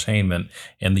mainstream entertainment,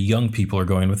 and the young people are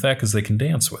going with that because they can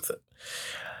dance with it.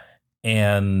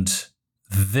 And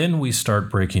then we start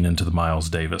breaking into the Miles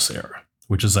Davis era,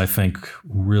 which is, I think,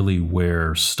 really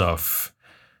where stuff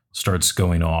starts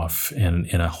going off in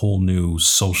a whole new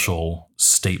social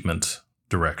statement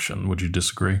direction. Would you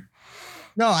disagree?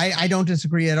 No, I don't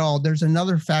disagree at all. There's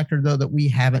another factor, though, that we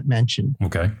haven't mentioned.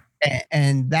 Okay.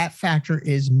 And that factor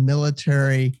is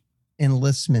military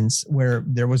enlistments, where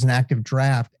there was an active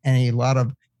draft and a lot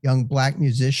of young black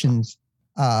musicians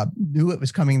knew it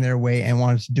was coming their way and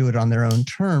wanted to do it on their own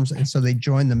terms. And so they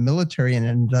joined the military and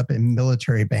ended up in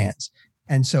military bands.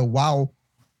 And so while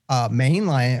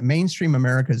mainstream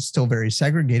America is still very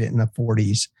segregated in the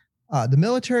 40s, The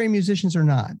military musicians are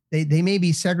not. They may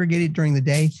be segregated during the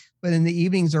day, but in the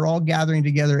evenings, they're all gathering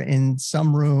together in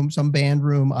some room, some band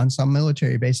room on some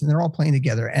military base, and they're all playing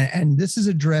together. And this is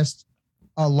addressed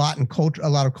a lot in culture, a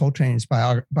lot of Coltrane's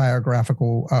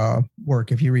biographical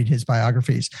work. If you read his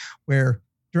biographies, where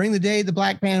during the day the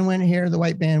black band went here, the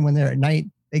white band went there. At night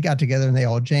they got together and they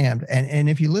all jammed. And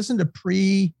if you listen to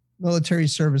pre-military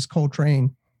service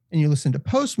Coltrane and you listen to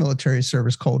post-military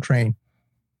service Coltrane,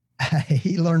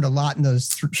 he learned a lot in those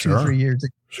 2-3 years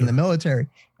in the military.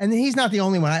 And he's not the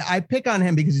only one. I pick on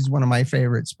him because he's one of my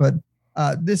favorites. But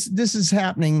this is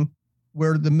happening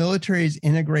where the military is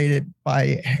integrated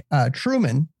by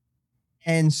Truman.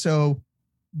 And so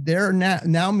they're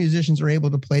now musicians are able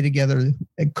to play together.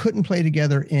 They couldn't play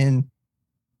together in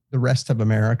the rest of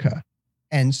America.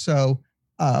 And so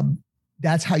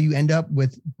that's how you end up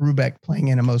with Brubeck playing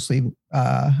in a mostly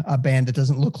a band that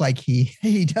doesn't look like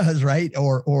he does, right?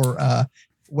 Or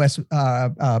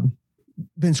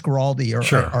Vince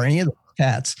Guaraldi or any of the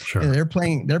cats. Sure. They're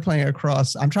playing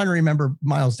across. I'm trying to remember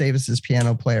Miles Davis's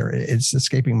piano player. It's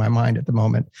escaping my mind at the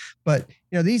moment. But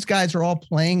these guys are all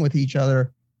playing with each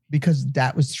other because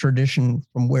that was tradition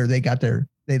from where they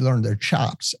learned their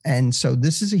chops. And so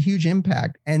this is a huge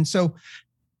impact. And so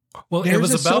well, it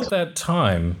was about that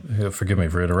time. Forgive me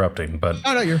for interrupting, but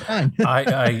no, you're fine.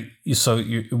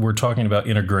 We're talking about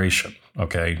integration,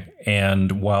 okay?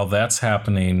 And while that's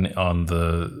happening on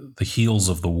the heels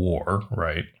of the war,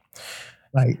 right?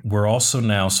 Right. We're also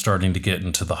now starting to get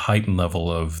into the heightened level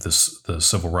of the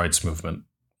civil rights movement,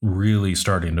 really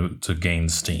starting to gain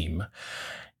steam.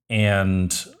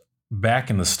 And back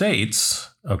in the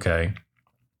States, okay,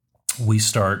 we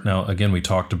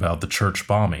talked about the church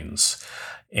bombings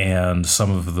and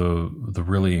some of the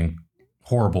really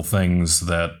horrible things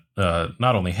that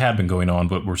not only had been going on,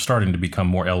 but were starting to become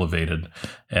more elevated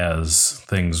as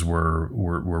things were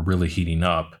really heating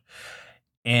up.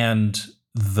 And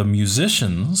the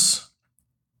musicians,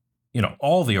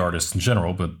 all the artists in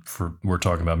general, but we're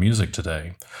talking about music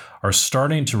today, are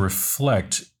starting to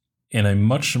reflect in a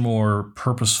much more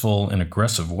purposeful and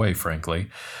aggressive way, frankly,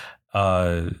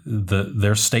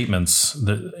 their statements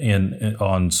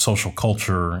on social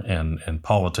culture and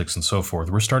politics and so forth.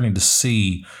 We're starting to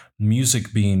see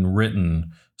music being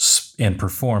written and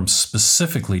performed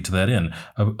specifically to that end.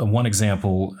 One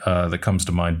example that comes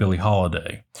to mind, Billie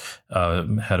Holiday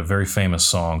had a very famous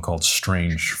song called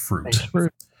Strange Fruit.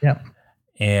 Yep.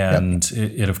 And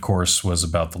it, of course, was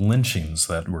about the lynchings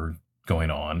that were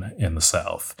going on in the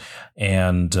South.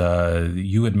 And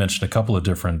you had mentioned a couple of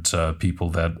different people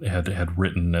that had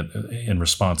written in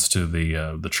response to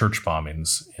the church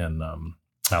bombings in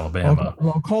Alabama.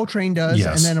 Well, Coltrane does.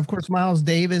 Yes. And then, of course, Miles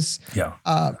Davis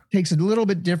takes a little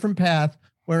bit different path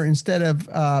where instead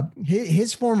of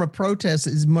his form of protest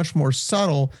is much more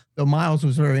subtle, though Miles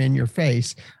was very in your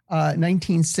face.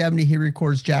 1970, he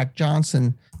records Jack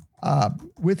Johnson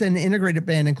with an integrated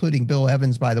band, including Bill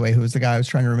Evans, by the way, who was the guy I was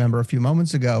trying to remember a few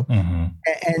moments ago.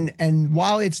 Mm-hmm. And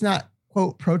while it's not,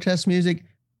 quote, protest music,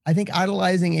 I think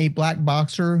idolizing a black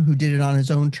boxer who did it on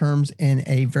his own terms in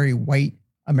a very white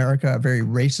America, a very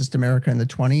racist America in the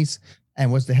 1920s,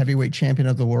 and was the heavyweight champion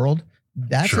of the world,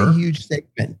 that's a huge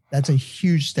statement. That's a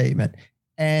huge statement.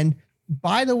 And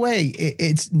by the way,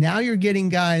 it's now you're getting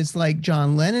guys like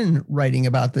John Lennon writing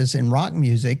about this in rock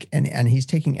music, and he's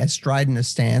taking as strident a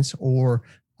stance, or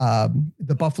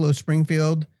the Buffalo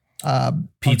Springfield,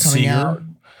 Pete Seeger,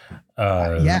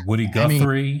 Woody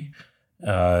Guthrie,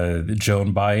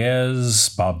 Joan Baez,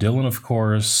 Bob Dylan, of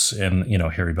course, and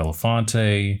Harry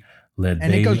Belafonte, Led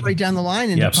Bailey. It goes right down the line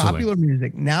into popular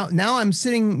music. Now I'm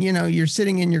sitting, you're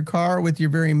sitting in your car with your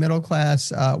very middle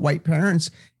class white parents,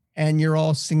 and you're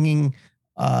all singing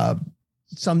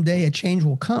Someday a Change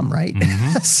Will Come, right?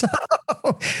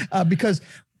 Mm-hmm. Because,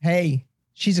 hey,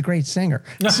 she's a great singer.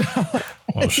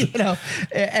 So,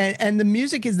 and the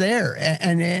music is there,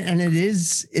 and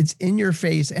it's in your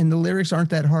face, and the lyrics aren't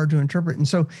that hard to interpret. And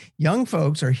so young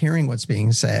folks are hearing what's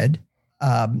being said.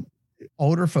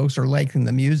 Older folks are liking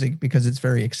the music because it's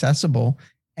very accessible.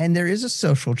 And there is a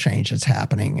social change that's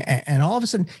happening. And all of a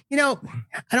sudden, I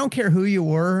don't care who you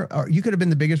were, or you could have been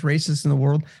the biggest racist in the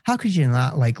world. How could you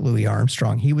not like Louis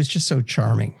Armstrong? He was just so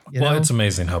charming. It's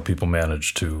amazing how people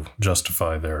manage to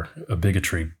justify their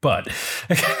bigotry. But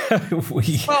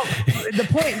the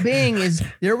point being is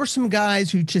there were some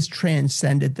guys who just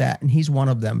transcended that. And he's one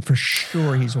of them. For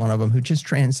sure, he's one of them who just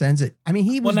transcends it. I mean,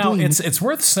 he was it's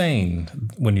worth saying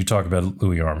when you talk about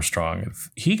Louis Armstrong,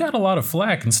 he got a lot of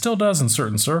flack and still does in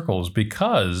certain circles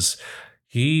because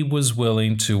he was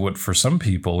willing to, what for some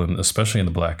people, and especially in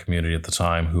the black community at the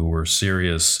time, who were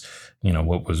serious,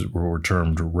 what were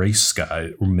termed race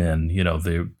men.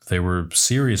 They were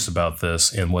serious about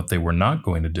this, and what they were not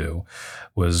going to do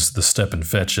was the step and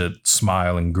fetch it,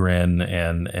 smile and grin,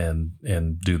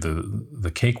 and do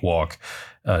the cakewalk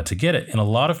to get it. And a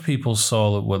lot of people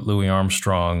saw what Louis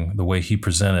Armstrong, the way he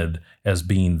presented, as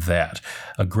being that.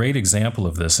 A great example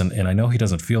of this, and I know he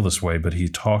doesn't feel this way, but he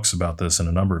talks about this in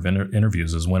a number of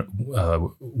interviews, is Wynton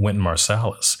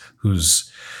Marsalis,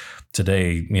 who's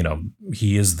today,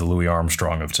 he is the Louis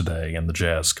Armstrong of today in the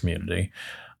jazz community.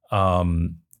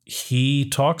 He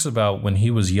talks about when he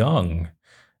was young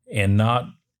and not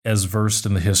as versed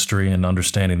in the history and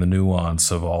understanding the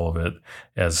nuance of all of it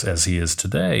as he is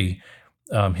today.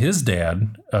 His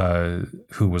dad,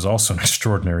 who was also an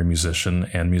extraordinary musician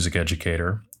and music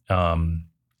educator and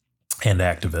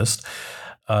activist,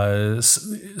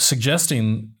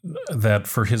 suggesting that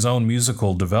for his own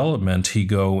musical development, he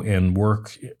go and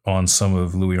work on some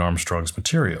of Louis Armstrong's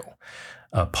material,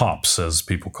 pops, as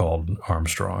people called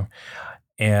Armstrong.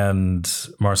 And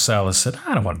Marsalis said,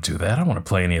 I don't want to do that. I don't want to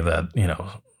play any of that,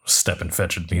 step and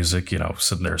fetch it music,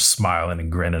 sitting there smiling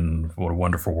and grinning, what a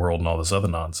wonderful world and all this other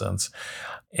nonsense.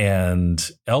 And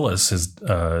Ellis,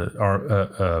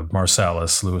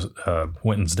 Marsalis,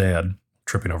 Wynton's dad,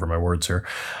 tripping over my words here,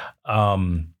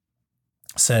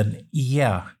 said,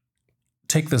 yeah,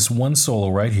 take this one solo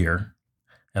right here,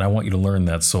 and I want you to learn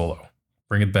that solo.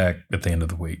 Bring it back at the end of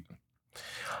the week.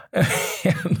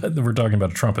 And we're talking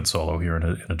about a trumpet solo here in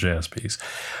a jazz piece.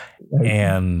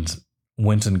 And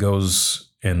Wynton goes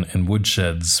in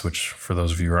woodsheds, which for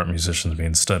those of you who aren't musicians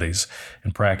means studies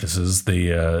and practices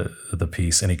the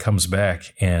piece, and he comes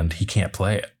back and he can't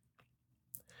play it.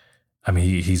 I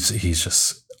mean, he's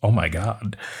just, oh my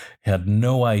God, had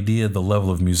no idea the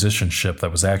level of musicianship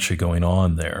that was actually going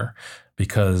on there,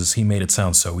 because he made it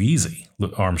sound so easy,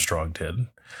 Armstrong did,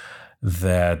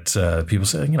 that people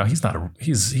say,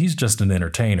 he's just an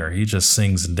entertainer. He just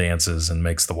sings and dances and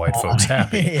makes the white folks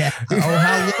happy. Yeah.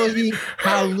 Oh,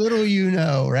 how little you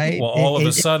know, right? Well, all of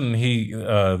a sudden,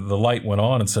 the light went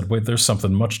on and said, wait, there's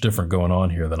something much different going on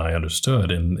here than I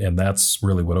understood. And that's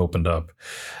really what opened up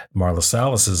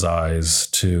Marsalis's eyes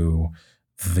to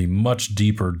the much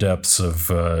deeper depths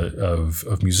of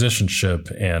musicianship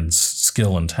and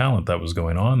skill and talent that was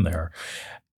going on there.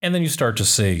 And then you start to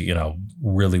see,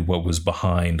 really what was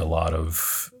behind a lot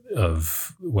of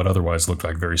what otherwise looked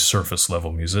like very surface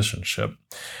level musicianship.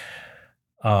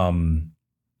 But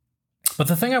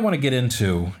the thing I want to get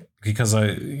into, because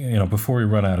before we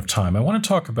run out of time, I want to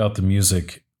talk about the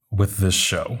music with this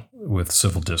show, with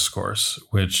Civil Discourse,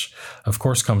 which of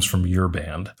course comes from your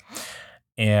band.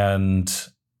 And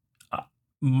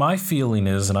my feeling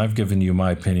is, and I've given you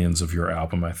my opinions of your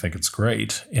album, I think it's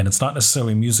great. And it's not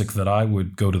necessarily music that I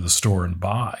would go to the store and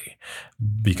buy,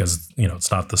 because, it's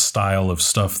not the style of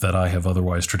stuff that I have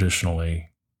otherwise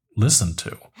traditionally listened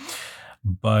to.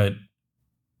 But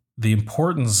the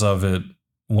importance of it,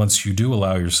 once you do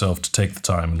allow yourself to take the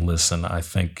time and listen, I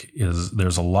think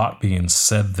there's a lot being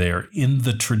said there in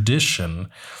the tradition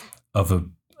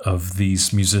of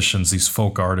these musicians, these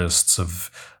folk artists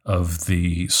of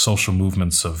the social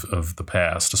movements of the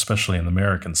past, especially in the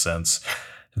American sense,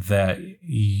 that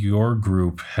your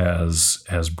group has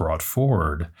brought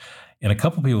forward. And a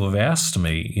couple people have asked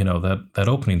me, that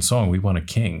opening song, We Want a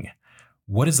King,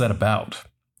 what is that about?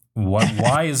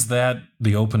 Why is that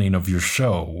the opening of your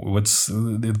show? What's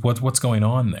going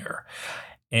on there?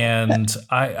 And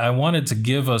I wanted to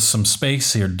give us some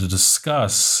space here to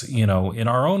discuss, in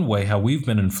our own way, how we've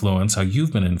been influenced, how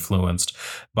you've been influenced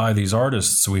by these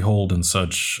artists we hold in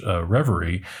such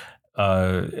reverie,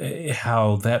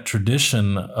 how that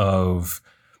tradition of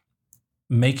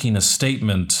making a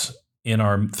statement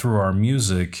through our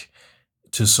music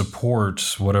to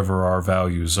support whatever our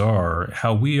values are,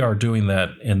 how we are doing that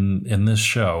in this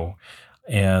show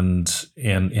and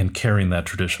carrying that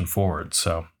tradition forward.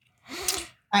 So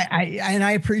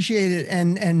I appreciate it.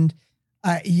 And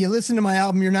you listen to my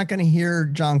album, you're not going to hear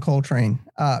John Coltrane,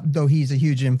 though he's a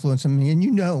huge influence on me. And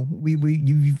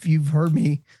you've heard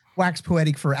me wax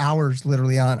poetic for hours,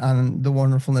 literally on the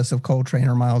wonderfulness of Coltrane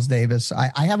or Miles Davis.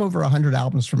 I have over 100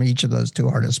 albums from each of those two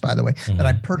artists, by the way, that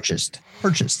I purchased.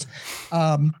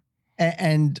 So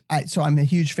I'm a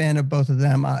huge fan of both of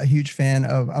them. A huge fan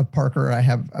of Parker. I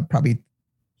have probably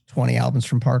 20 albums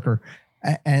from Parker,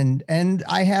 and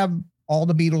I have all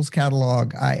the Beatles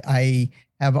catalog. I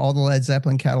have all the Led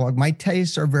Zeppelin catalog. My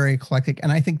tastes are very eclectic,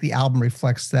 and I think the album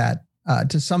reflects that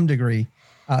to some degree.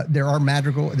 There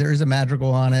is a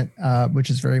madrigal on it, which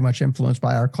is very much influenced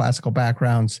by our classical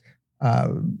backgrounds.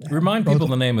 Remind people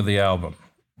the name of the album.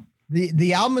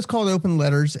 The album is called Open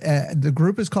Letters. The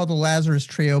group is called the Lazarus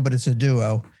Trio, but it's a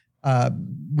duo.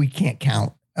 we can't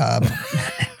count.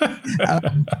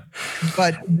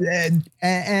 But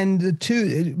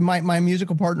my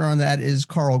musical partner on that is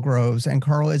Carl Groves, and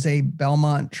Carl is a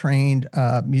Belmont trained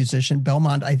musician.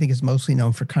 Belmont, I think, is mostly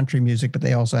known for country music, but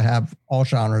they also have all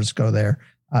genres go there,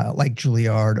 like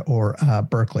Juilliard or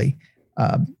Berkeley.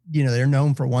 They're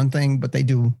known for one thing, but they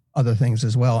do other things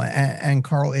as well. And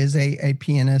Carl is a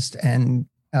pianist and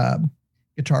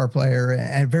guitar player,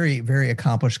 and very, very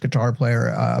accomplished guitar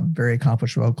player, very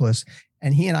accomplished vocalist.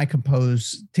 And he and I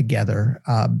compose together.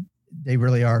 They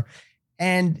really are.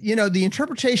 And, the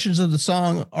interpretations of the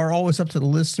song are always up to the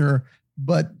listener,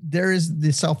 but there is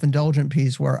the self-indulgent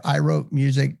piece where I wrote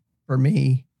music for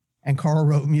me and Carl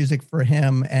wrote music for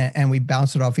him, and we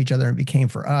bounced it off each other and it became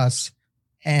for us.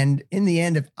 And in the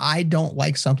end, if I don't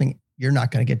like something, you're not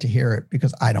going to get to hear it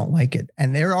because I don't like it.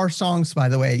 And there are songs, by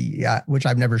the way, which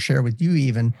I've never shared with you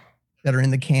even, that are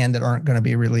in the can that aren't going to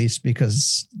be released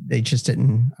because they just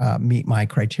didn't meet my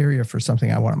criteria for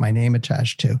something I want my name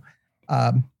attached to.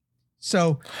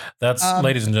 So that's,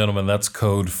 ladies and gentlemen, that's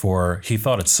code for he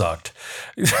thought it sucked.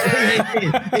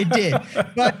 It did.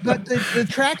 But the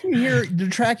track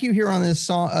you hear on this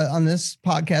song, on this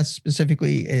podcast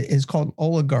specifically, is called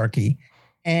Oligarchy.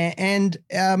 And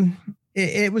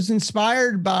it was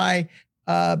inspired by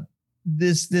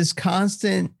this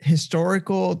constant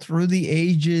historical through the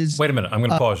ages. Wait a minute. I'm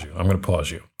going to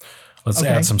pause you. Let's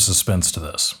add some suspense to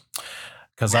this,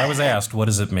 because I was asked, what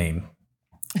does it mean?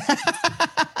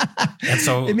 And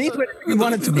so it means what you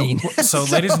want it to mean. So,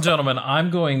 ladies and gentlemen, I'm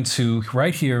going to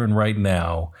right here and right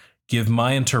now give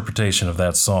my interpretation of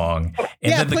that song,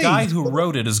 and then the guy who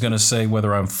wrote it is going to say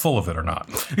whether I'm full of it or not.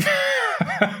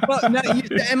 Well, no,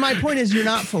 and my point is, you're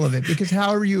not full of it, because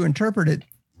however you interpret it,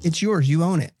 it's yours. You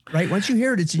own it, right? Once you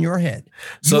hear it, it's in your head.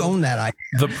 You own that idea.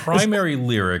 The primary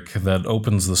lyric that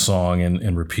opens the song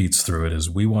and repeats through it is,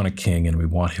 "We want a king and we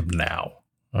want him now."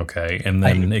 Okay. And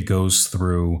then it goes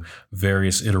through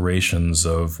various iterations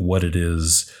of what it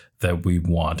is that we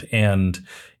want and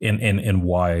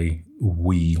why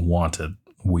we want it,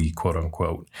 we quote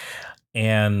unquote.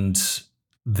 And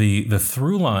the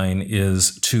through line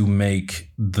is to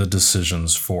make the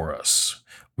decisions for us.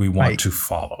 We want to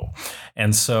follow.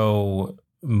 And so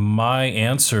my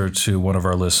answer to one of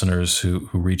our listeners who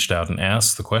reached out and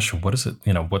asked the question, what is it,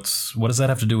 what does that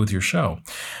have to do with your show?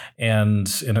 And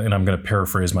I'm going to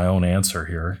paraphrase my own answer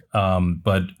here.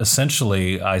 But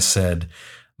essentially I said,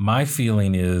 my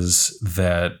feeling is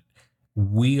that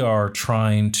we are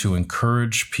trying to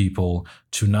encourage people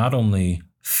to not only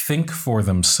think for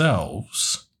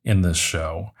themselves in this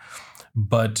show,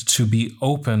 but to be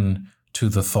open to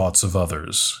the thoughts of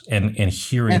others and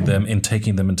hearing them and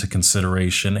taking them into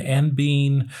consideration and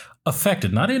being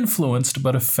affected, not influenced,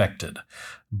 but affected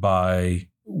by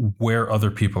where other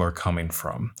people are coming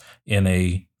from in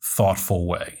a thoughtful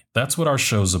way. That's what our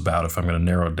show's about, if I'm going to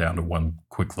narrow it down to one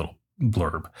quick little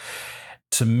blurb.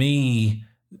 To me,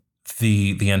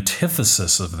 the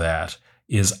antithesis of that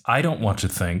is, I don't want to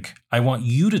think. I want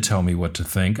you to tell me what to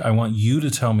think. I want you to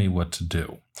tell me what to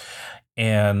do.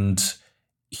 And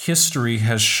history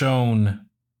has shown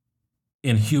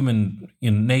in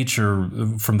nature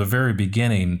from the very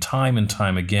beginning, time and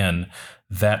time again,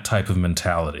 that type of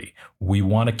mentality. We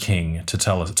want a king to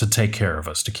tell us, to take care of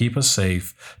us, to keep us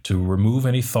safe, to remove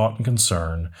any thought and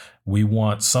concern. We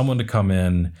want someone to come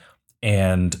in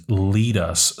and lead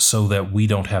us so that we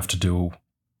don't have to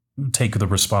take the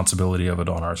responsibility of it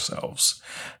on ourselves,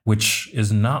 which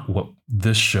is not what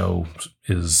this show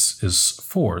is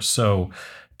for. So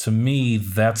to me,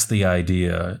 that's the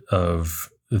idea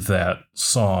of that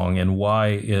song and why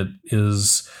it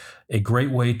is a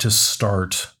great way to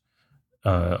start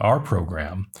our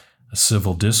program,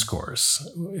 Civil Discourse,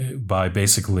 by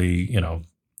basically,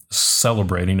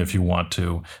 celebrating, if you want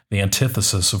to, the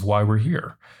antithesis of why we're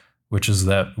here, which is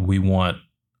that we want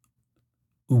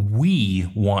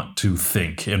to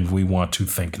think, and we want to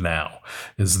think now,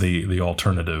 is the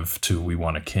alternative to we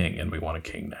want a king and we want a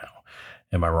king now.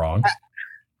 Am I wrong?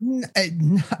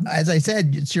 As I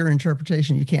said, it's your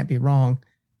interpretation. You can't be wrong.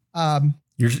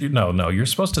 You're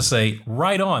supposed to say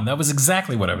right on. That was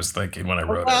exactly what I was thinking when I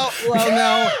wrote it. Well,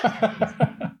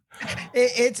 no.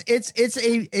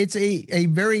 It's a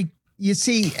very, you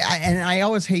see, and I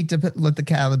always hate to let the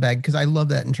cat out of the bag, because I love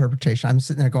that interpretation. I'm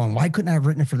sitting there going, why couldn't I have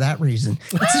written it for that reason?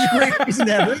 That's such a great reason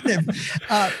to have written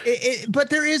it. But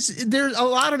there's a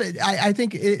lot of it. I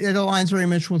think it aligns very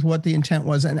much with what the intent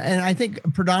was. And I think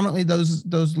predominantly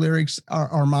those lyrics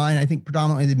are mine. I think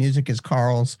predominantly the music is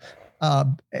Carl's.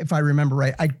 If I remember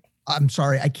right, I'm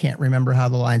sorry, I can't remember how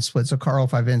the line split. So, Carl,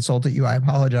 if I've insulted you, I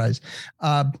apologize.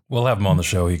 We'll have him on the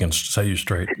show. He can set you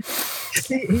straight.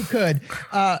 He could.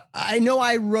 I know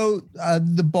I wrote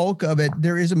the bulk of it.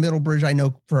 There is a middle bridge I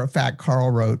know for a fact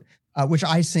Carl wrote, which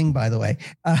I sing, by the way.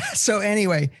 So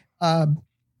anyway,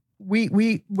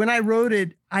 when I wrote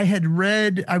it,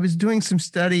 I was doing some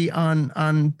study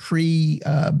on pre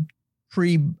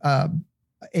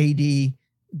AD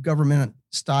government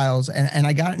styles, and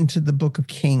I got into the Book of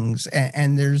Kings,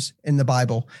 and there's in the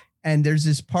Bible, and there's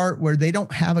this part where they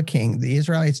don't have a king. The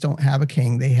Israelites don't have a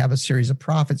king. They have a series of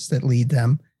prophets that lead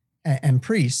them, and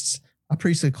priests, a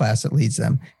priestly class that leads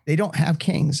them. They don't have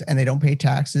kings, and they don't pay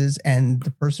taxes. And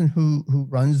the person who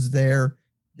runs their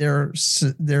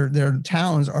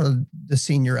towns are the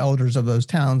senior elders of those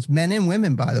towns, men and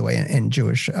women, by the way, in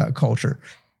Jewish culture,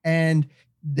 and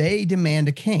they demand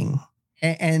a king.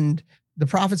 And the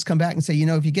prophets come back and say,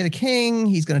 if you get a king,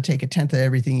 he's going to take 1/10 of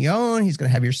everything you own. He's going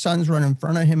to have your sons run in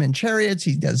front of him in chariots.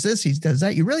 He does this, he does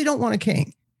that. You really don't want a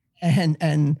king.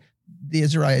 And the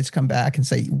Israelites come back and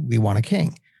say, we want a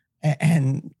king.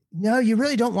 And no, you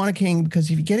really don't want a king,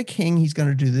 because if you get a king, he's going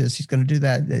to do this, he's going to do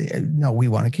that. No, we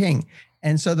want a king.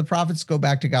 And so the prophets go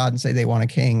back to God and say they want a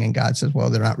king. And God says, well,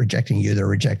 they're not rejecting you, they're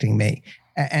rejecting me.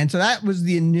 And so that was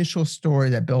the initial story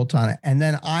that built on it. And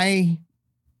then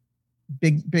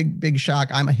big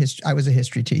shock. I was a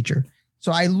history teacher.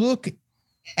 So I look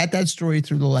at that story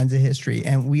through the lens of history,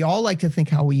 and we all like to think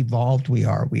how evolved we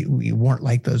are. We weren't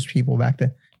like those people back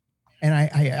then. And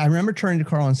I remember turning to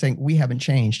Carl and saying, we haven't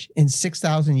changed. In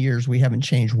 6,000 years, we haven't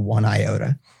changed one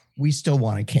iota. We still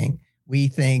want a king. We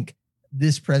think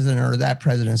this president or that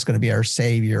president is going to be our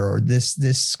savior, or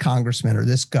this congressman or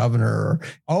this governor, or,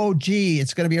 oh, gee,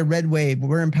 it's going to be a red wave.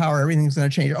 We're in power. Everything's going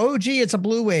to change. Oh, gee, it's a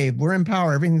blue wave. We're in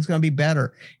power. Everything's going to be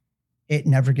better. It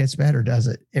never gets better, does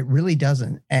it? It really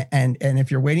doesn't. And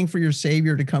if you're waiting for your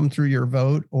savior to come through your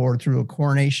vote, or through a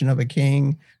coronation of a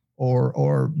king,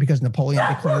 or because Napoleon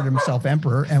declared himself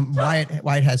emperor, and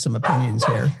Wyatt has some opinions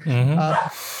here,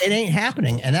 it ain't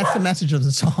happening. And that's the message of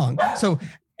the song. So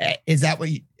is that what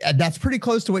that's pretty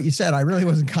close to what you said. I really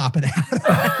wasn't copping out.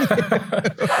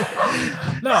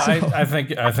 No, I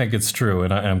think it's true.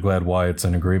 And I'm glad Wyatt's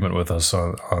in agreement with us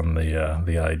on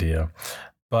the idea.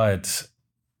 But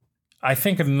I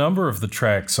think a number of the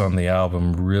tracks on the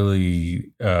album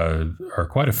really are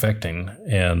quite affecting.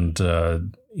 And,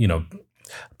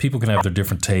 people can have their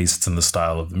different tastes in the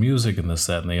style of the music and this,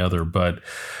 that, and the other, but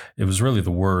it was really the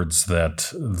words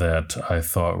that I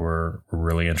thought were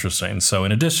really interesting. So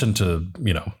in addition to,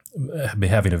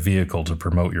 having a vehicle to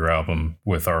promote your album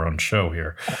with our own show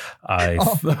here,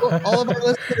 if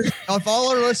all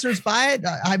our listeners buy it,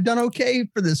 I've done okay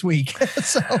for this week.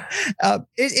 So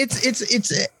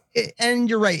and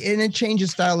you're right. And it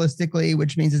changes stylistically,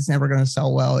 which means it's never going to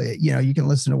sell well. You can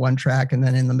listen to one track, and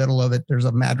then in the middle of it, there's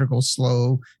a madrigal,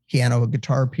 slow piano,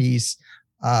 guitar piece,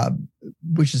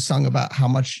 which is sung about how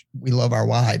much we love our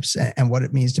wives and what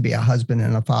it means to be a husband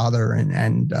and a father,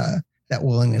 and that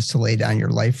willingness to lay down your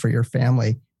life for your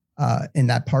family in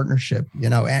that partnership,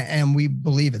 and we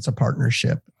believe it's a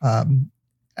partnership.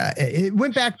 It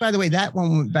went back, by the way, that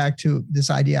one went back to this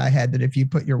idea I had that if you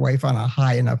put your wife on a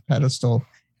high enough pedestal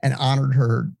and honored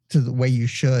her to the way you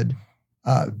should,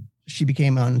 she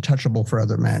became untouchable for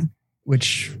other men,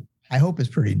 which I hope is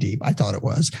pretty deep. I thought it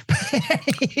was.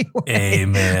 Anyway,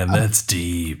 Amen. That's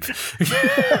deep. So,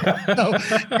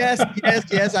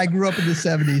 yes. I grew up in the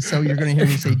 70s, so you're going to hear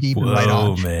me say deep and right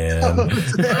on. Oh, man.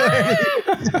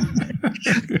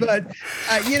 But,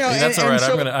 that's all right.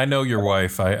 So, I know your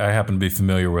wife. I happen to be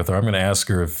familiar with her. I'm going to ask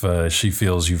her if she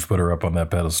feels you've put her up on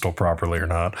that pedestal properly or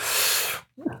not.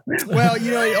 Well,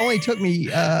 it only took me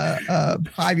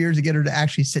 5 years to get her to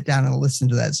actually sit down and listen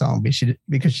to that song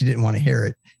because she didn't want to hear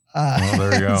it.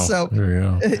 There you go. So there you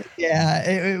go. Yeah,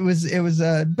 it was,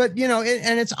 but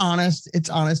and it's honest. It's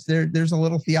honest. There's a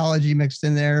little theology mixed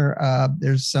in there.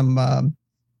 There's some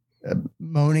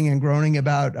moaning and groaning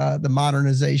about the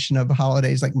modernization of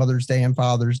holidays like Mother's Day and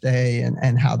Father's Day,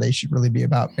 and how they should really be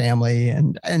about family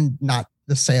and not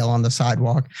the sale on the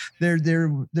sidewalk.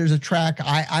 There's a track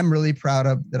I'm really proud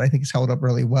of that I think has held up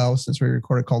really well since we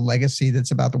recorded, called Legacy,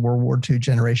 that's about the World War II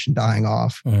generation dying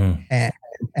off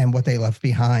and what they left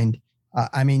behind.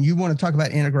 You want to talk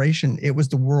about integration. It was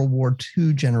the World War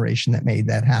II generation that made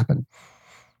that happen.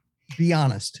 Be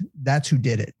honest. That's who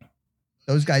did it.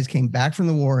 Those guys came back from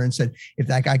the war and said, if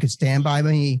that guy could stand by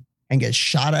me and get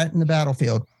shot at in the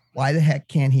battlefield, why the heck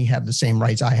can't he have the same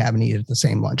rights I have and eat at the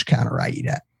same lunch counter I eat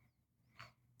at?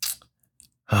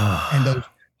 And those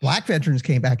black veterans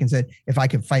came back and said, if I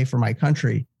could fight for my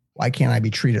country, why can't I be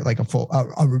treated like a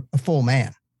full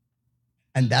man?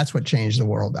 And that's what changed the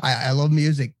world. I love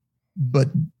music, but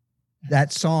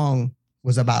that song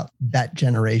was about that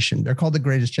generation. They're called the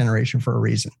greatest generation for a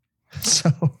reason. So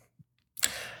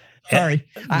sorry,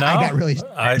 I got really.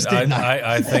 I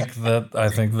think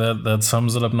that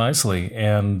sums it up nicely.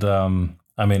 And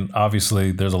I mean,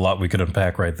 obviously, there's a lot we could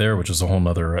unpack right there, which is a whole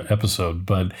nother episode.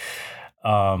 But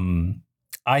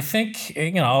I think,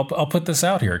 I'll put this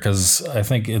out here because I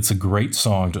think it's a great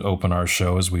song to open our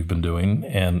show as we've been doing,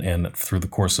 and through the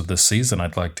course of this season,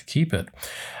 I'd like to keep it.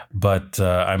 But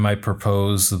I might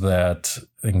propose that,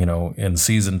 in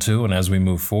season 2 and as we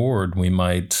move forward, we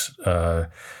might,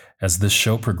 as this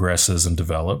show progresses and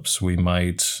develops, we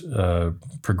might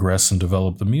progress and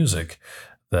develop the music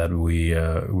that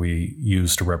we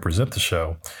use to represent the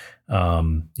show.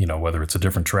 Whether it's a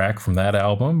different track from that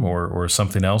album or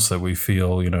something else that we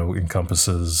feel,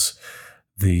 encompasses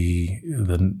the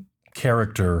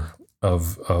character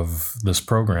of this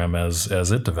program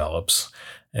as it develops.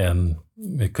 And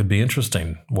it could be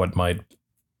interesting what might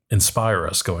inspire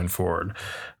us going forward.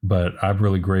 But I'm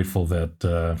really grateful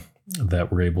that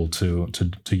we're able to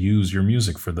use your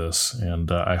music for this.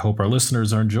 And I hope our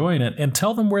listeners are enjoying it, and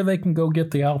tell them where they can go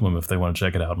get the album if they want to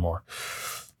check it out more.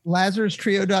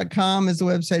 LazarusTrio.com is the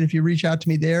website. If you reach out to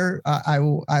me there, I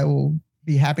will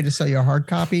be happy to sell you a hard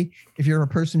copy. If you're a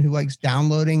person who likes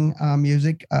downloading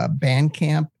music,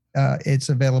 Bandcamp, it's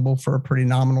available for a pretty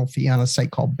nominal fee on a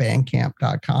site called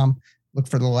bandcamp.com. Look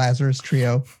for the Lazarus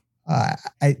Trio.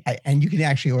 And you can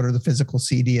actually order the physical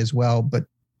CD as well, but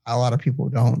a lot of people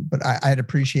don't. But I'd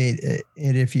appreciate it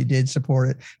if you did support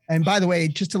it. And by the way,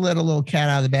 just to let a little cat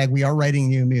out of the bag, we are writing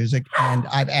new music, and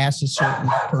I've asked a certain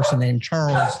person named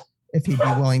Charles if he'd be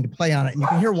willing to play on it. And you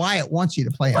can hear Wyatt wants you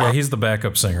to play on it. Yeah, he's the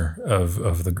backup singer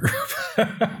of the group.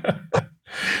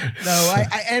 No,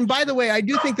 and by the way, I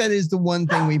do think that is the one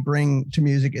thing we bring to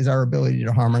music is our ability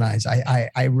to harmonize.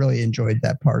 I really enjoyed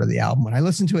that part of the album. When I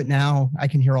listen to it now, I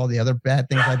can hear all the other bad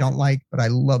things I don't like, but I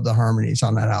love the harmonies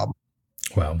on that album.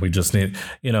 Well, we just need,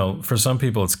 for some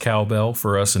people it's cowbell.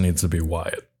 For us, it needs to be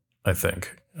Wyatt, I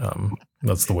think.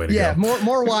 That's the way to go. Yeah,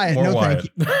 more Wyatt. More no, Wyatt.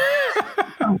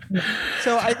 thank you.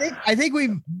 So I think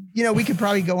we've, we could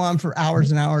probably go on for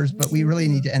hours and hours, but we really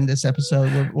need to end this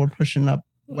episode. We're pushing up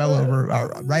well over,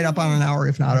 right up on an hour,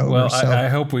 if not over. Well, so. I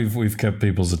hope we've kept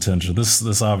people's attention.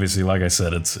 This obviously, like I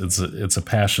said, it's a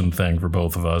passion thing for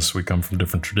both of us. We come from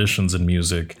different traditions in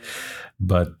music,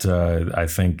 but I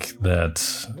think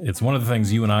that it's one of the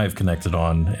things you and I have connected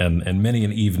on, and many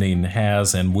an evening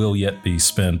has and will yet be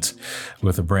spent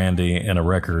with a brandy and a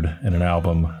record and an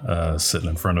album, sitting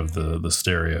in front of the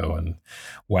stereo and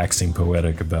waxing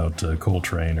poetic about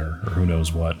Coltrane or who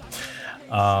knows what.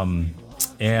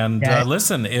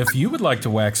 Listen, if you would like to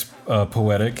wax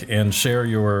poetic and share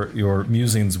your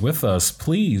musings with us,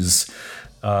 please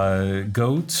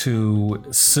go to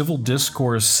Civil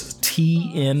Discourse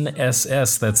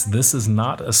TNSS. That's This Is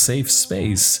Not a Safe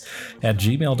Space at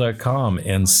gmail.com,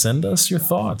 and send us your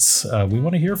thoughts. We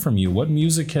want to hear from you. What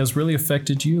music has really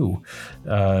affected you?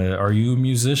 Are you a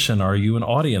musician? Are you an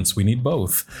audience? We need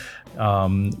both.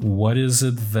 What is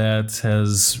it that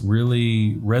has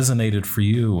really resonated for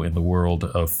you in the world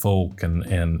of folk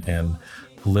and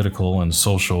political and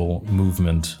social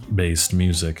movement based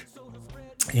music?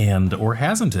 Or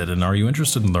hasn't it? And are you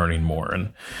interested in learning more?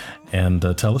 And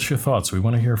tell us your thoughts. We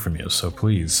want to hear from you. So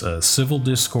please, Civil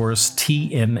Discourse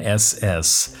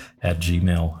TNSS at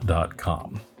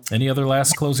gmail.com. Any other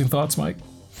last closing thoughts, Mike?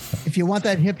 If you want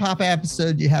that hip hop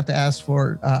episode, you have to ask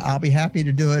for it. I'll be happy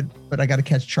to do it, but I got to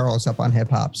catch Charles up on hip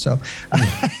hop. So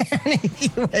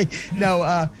anyway,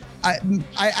 no,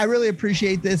 I really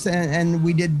appreciate this, and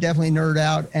we did definitely nerd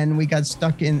out, and we got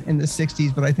stuck in the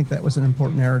 60s, but I think that was an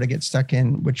important era to get stuck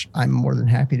in, which I'm more than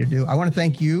happy to do. I want to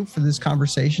thank you for this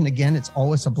conversation. Again, it's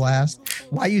always a blast.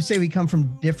 Why you say we come from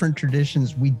different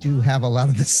traditions, we do have a lot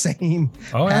of the same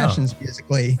passions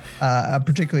musically,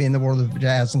 particularly in the world of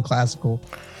jazz and classical,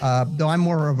 though I'm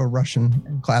more of a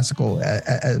Russian classical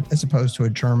as opposed to a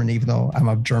German, even though I'm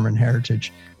of German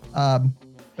heritage.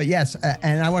 But yes,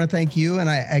 and I want to thank you. And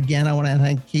I want to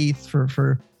thank Keith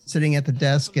for sitting at the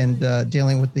desk and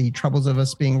dealing with the troubles of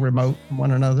us being remote from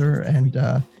one another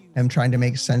and trying to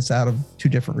make sense out of two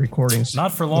different recordings.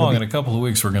 Not for long. In a couple of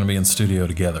weeks, we're going to be in studio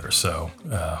together. So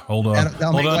hold on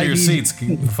to your seats,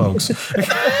 folks.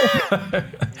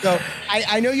 So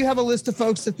I know you have a list of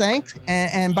folks to thank.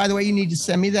 And by the way, you need to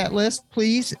send me that list,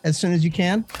 please, as soon as you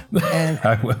can. And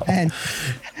I will.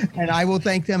 And I will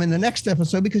thank them in the next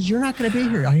episode because you're not going to be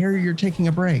here. I hear you're taking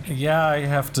a break. Yeah, I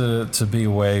have to be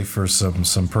away for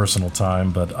some personal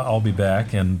time, but I'll be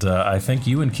back. And I think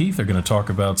you and Keith are going to talk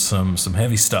about some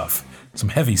heavy stuff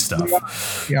heavy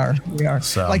stuff. We are.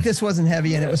 So, like this wasn't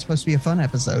heavy, and it was supposed to be a fun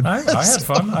episode. I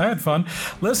had fun.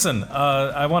 Listen,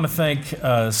 I want to thank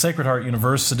Sacred Heart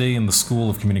University and the School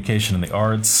of Communication and the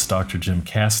Arts, Dr. Jim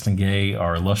Castengay,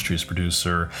 our illustrious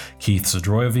producer, Keith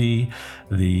Zadroyevi,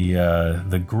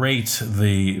 the great,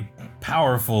 the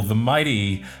powerful, the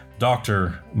mighty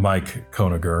Dr. Mike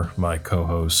Koniger, my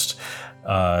co-host,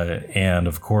 and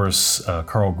of course,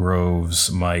 Carl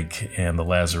Groves, Mike, and the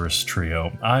Lazarus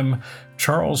Trio. I'm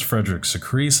Charles Frederick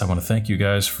Secrece. I want to thank you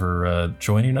guys for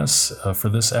joining us for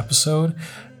this episode.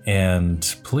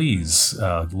 And please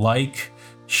like,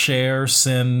 share,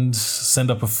 send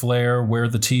up a flare, wear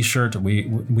the t-shirt. We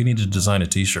need to design a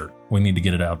t-shirt. We need to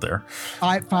get it out there.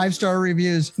 5-star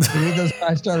reviews. We need those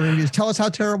 5-star reviews. Tell us how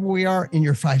terrible we are in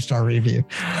your 5-star review.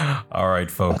 All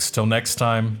right, folks. Till next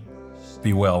time,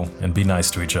 be well and be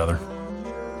nice to each other.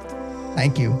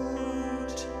 Thank you.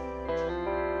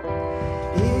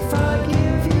 If I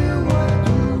give you what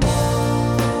you want,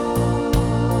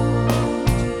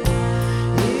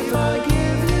 if I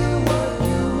give you what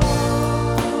you want,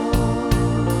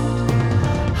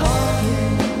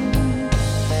 hearken,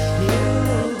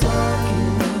 it'll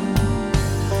darken,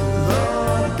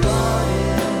 Lord God,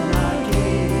 and I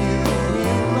gave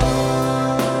you love.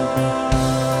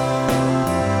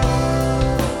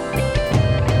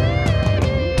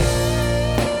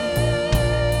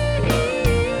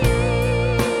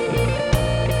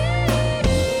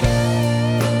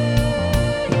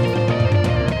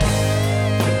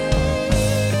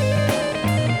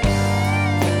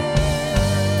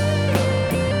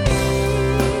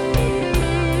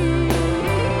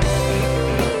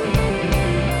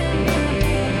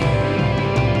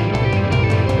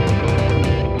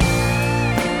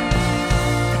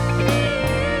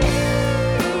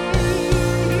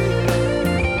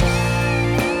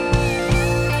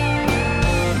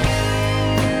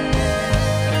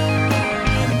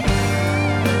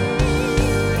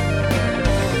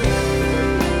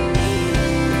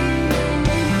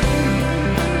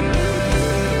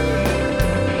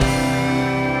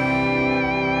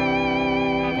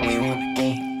 We want a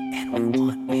king, and we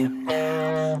want him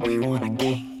now. We want a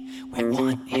king, we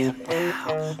want him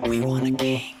now. We want a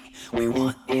king, we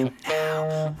want him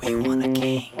now. We want a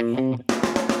king.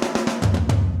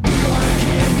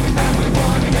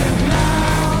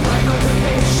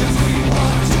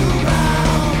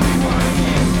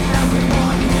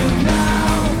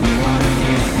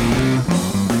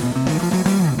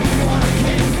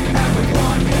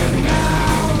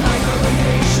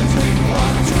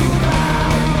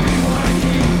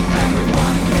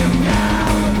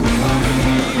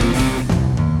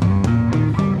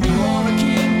 We want a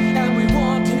king, and we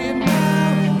want him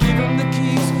now. Give him the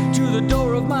keys to the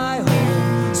door of my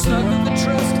home. Snug in the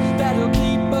trust that'll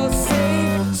keep us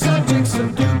safe. Subjects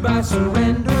subdued by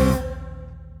surrender.